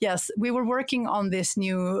 Yes, we were working on this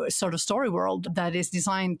new sort of story world that is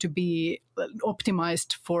designed to be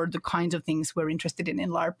optimized for the kinds of things we're interested in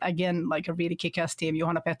LARP. Again, like a really kick-ass team,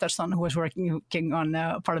 Johanna Pettersson, who was working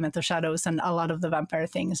on Parliament of Shadows and a lot of the vampire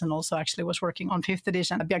things, and also actually was working on 5th edition.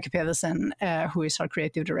 Bjarke Pedersen, who is our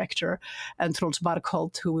creative director, and Truls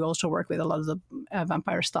Barkholt, who we also work with a lot of the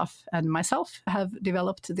vampire stuff, and myself have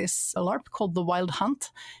developed this LARP called The Wild Hunt.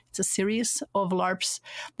 It's a series of LARPs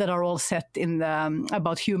that are all set in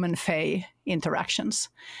about human-fae interactions,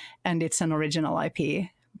 and it's an original IP.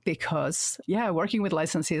 Because, working with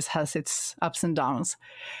licenses has its ups and downs.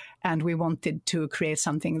 And we wanted to create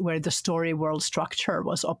something where the story world structure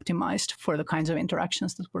was optimized for the kinds of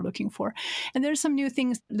interactions that we're looking for. And there's some new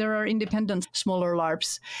things. There are independent, smaller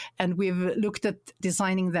LARPs, and we've looked at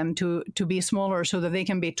designing them to be smaller so that they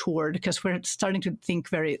can be toured, because we're starting to think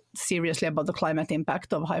very seriously about the climate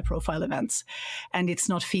impact of high-profile events. And it's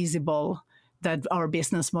not feasible that our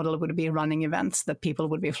business model would be running events that people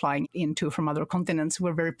would be flying into from other continents.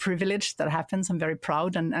 We're very privileged that happens. I'm very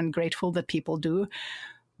proud and grateful that people do.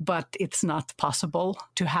 But it's not possible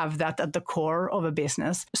to have that at the core of a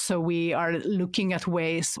business. So we are looking at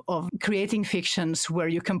ways of creating fictions where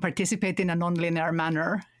you can participate in a nonlinear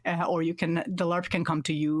manner, or the LARP can come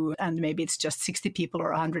to you, and maybe it's just 60 people or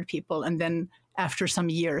 100 people. And then after some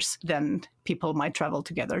years, then people might travel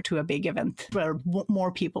together to a big event where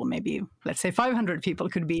more people, maybe, let's say 500 people,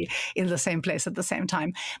 could be in the same place at the same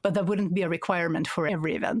time. But that wouldn't be a requirement for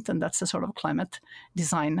every event. And that's a sort of climate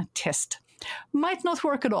design test. Might not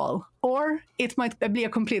work at all, or it might be a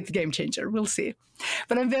complete game changer. We'll see.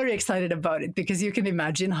 But I'm very excited about it, because you can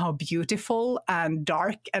imagine how beautiful and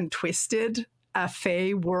dark and twisted a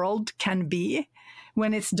Fae world can be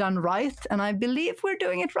when it's done right. And I believe we're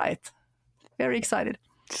doing it right. Very excited.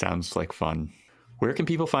 Sounds like fun. Where can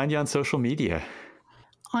people find you on social media?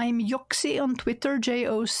 I'm Joxy on Twitter,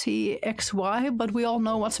 JOCXY, but we all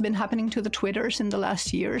know what's been happening to the Twitters in the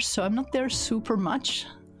last years, so I'm not there super much.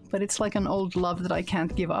 But it's like an old love that I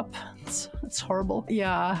can't give up. It's horrible.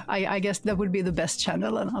 Yeah, I guess that would be the best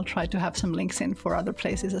channel, and I'll try to have some links in for other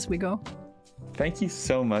places as we go. Thank you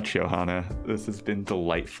so much, Johanna. This has been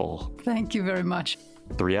delightful. Thank you very much.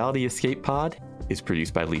 The Reality Escape Pod is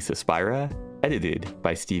produced by Lisa Spira, edited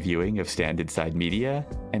by Steve Ewing of Standard Side Media,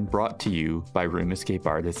 and brought to you by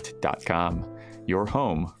RoomEscapeArtist.com. Your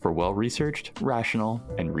home for well-researched, rational,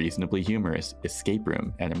 and reasonably humorous escape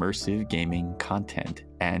room and immersive gaming content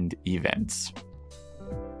and events.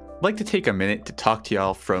 I'd like to take a minute to talk to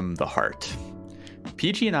y'all from the heart.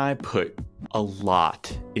 PG and I put a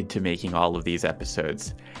lot into making all of these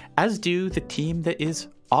episodes, as do the team that is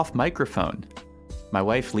off microphone. My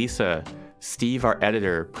wife, Lisa, Steve, our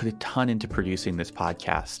editor, put a ton into producing this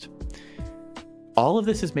podcast. All of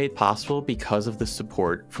this is made possible because of the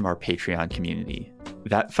support from our Patreon community.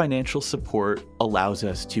 That financial support allows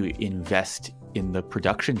us to invest in the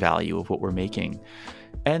production value of what we're making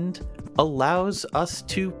and allows us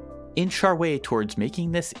to inch our way towards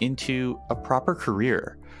making this into a proper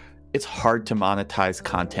career. It's hard to monetize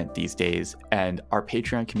content these days, and our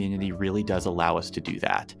Patreon community really does allow us to do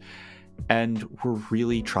that. And we're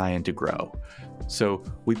really trying to grow. So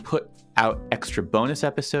we put out extra bonus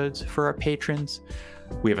episodes for our patrons.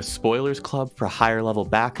 We have a spoilers club for higher level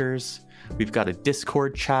backers. We've got a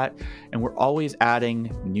Discord chat, and we're always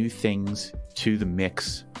adding new things to the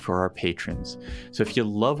mix for our patrons. So if you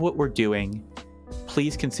love what we're doing,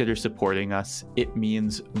 please consider supporting us. It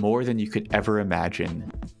means more than you could ever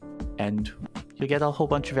imagine. And you'll get a whole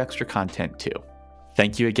bunch of extra content too.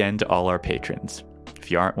 Thank you again to all our patrons.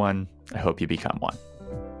 If you aren't one, I hope you become one.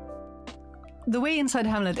 The way Inside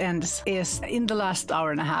Hamlet ends is in the last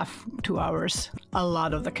hour and a half, 2 hours, a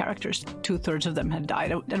lot of the characters, 2/3 of them had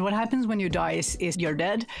died. And what happens when you die is you're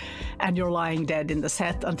dead, and you're lying dead in the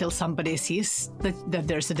set until somebody sees that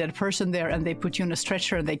there's a dead person there, and they put you in a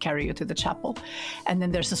stretcher and they carry you to the chapel. And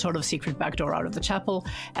then there's a sort of secret back door out of the chapel,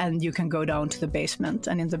 and you can go down to the basement.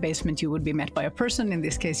 And in the basement, you would be met by a person, in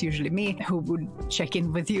this case, usually me, who would check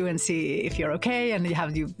in with you and see if you're okay, and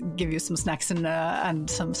give you some snacks and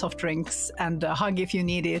some soft drinks and a hug if you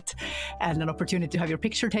need it, and an opportunity to have your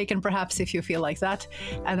picture taken, perhaps, if you feel like that,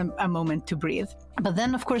 and a moment to breathe. But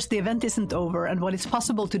then, of course, the event isn't over, and what it's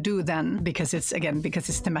possible to do then, because it's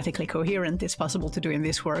thematically coherent, it's possible to do in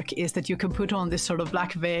this work, is that you can put on this sort of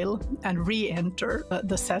black veil and re-enter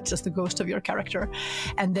the set as the ghost of your character,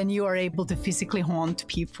 and then you are able to physically haunt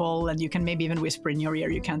people, and you can maybe even whisper in your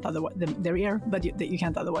ear. You can't otherwise their ear, but you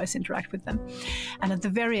can't otherwise interact with them. And at the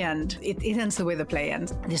very end, it ends the way the play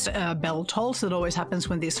ends. This bell tolls. That always happens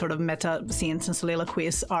when these sort of meta scenes and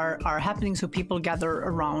soliloquies are happening, so people gather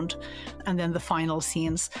around, and then the final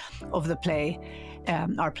scenes of the play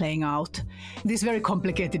are playing out. This very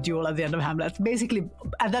complicated duel at the end of Hamlet. Basically,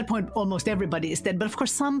 at that point, almost everybody is dead, but of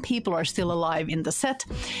course some people are still alive in the set,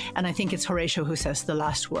 and I think it's Horatio who says the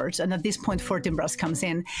last words. And at this point, Fortinbras comes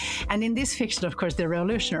in, and in this fiction, of course, they're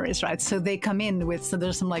revolutionaries, right? So they come in so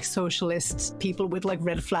there's some like socialist people with like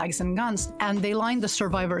red flags and guns, and they line the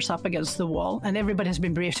survivors up against the wall, and everybody has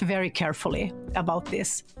been briefed very carefully about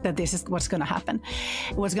that this is what's going to happen.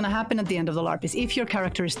 What's going to happen at the end of the LARP is, if your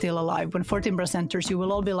character is still alive, when Fortinbras enters hunters, you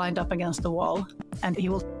will all be lined up against the wall, and he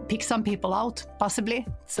will pick some people out, possibly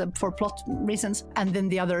for plot reasons, and then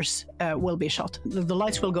the others will be shot. The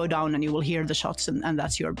lights will go down and you will hear the shots, and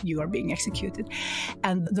that's you are being executed.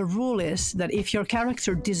 And the rule is that if your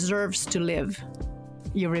character deserves to live,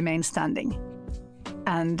 you remain standing.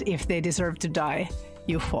 And if they deserve to die,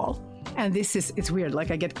 you fall. And it's weird,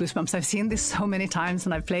 like I get goosebumps. I've seen this so many times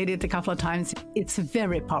and I've played it a couple of times. It's a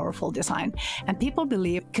very powerful design. And people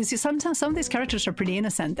believe, because sometimes some of these characters are pretty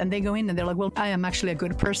innocent and they go in and they're like, well, I am actually a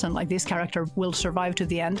good person. Like this character will survive to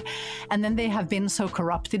the end. And then they have been so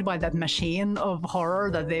corrupted by that machine of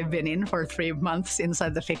horror that they've been in for 3 months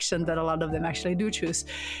inside the fiction that a lot of them actually do choose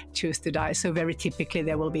to die. So very typically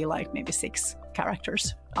there will be like maybe 6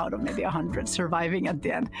 characters out of maybe 100 surviving at the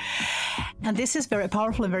end. And this is very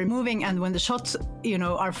powerful and very moving. And when the shots,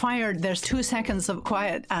 are fired, there's 2 seconds of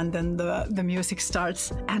quiet and then the music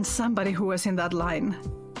starts. And somebody who was in that line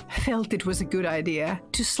felt it was a good idea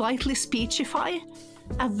to slightly speechify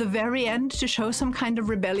at the very end to show some kind of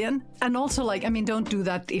rebellion. And also don't do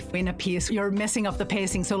that if in a piece you're messing up the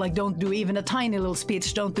pacing. So don't do even a tiny little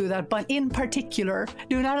speech, don't do that. But in particular,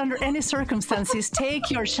 do not under any circumstances take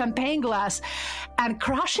your champagne glass and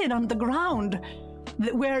crush it on the ground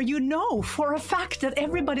where you know for a fact that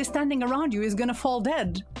everybody standing around you is going to fall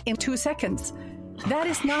dead in 2 seconds. That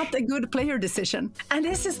is not a good player decision. And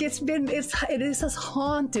it has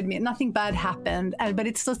haunted me. Nothing bad happened, but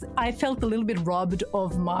it's just, I felt a little bit robbed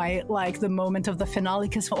of the moment of the finale,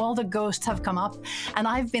 because all the ghosts have come up and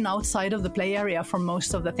I've been outside of the play area for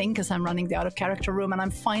most of the thing because I'm running the out of character room, and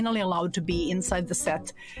I'm finally allowed to be inside the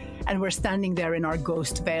set, and we're standing there in our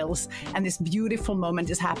ghost veils and this beautiful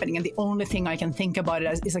moment is happening, and the only thing I can think about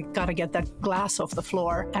it is I gotta get that glass off the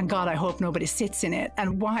floor, and God, I hope nobody sits in it.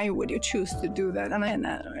 And why would you choose to do that? And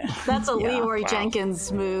that's a Leroy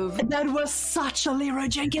Jenkins move. That was such a Leroy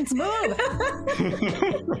Jenkins move.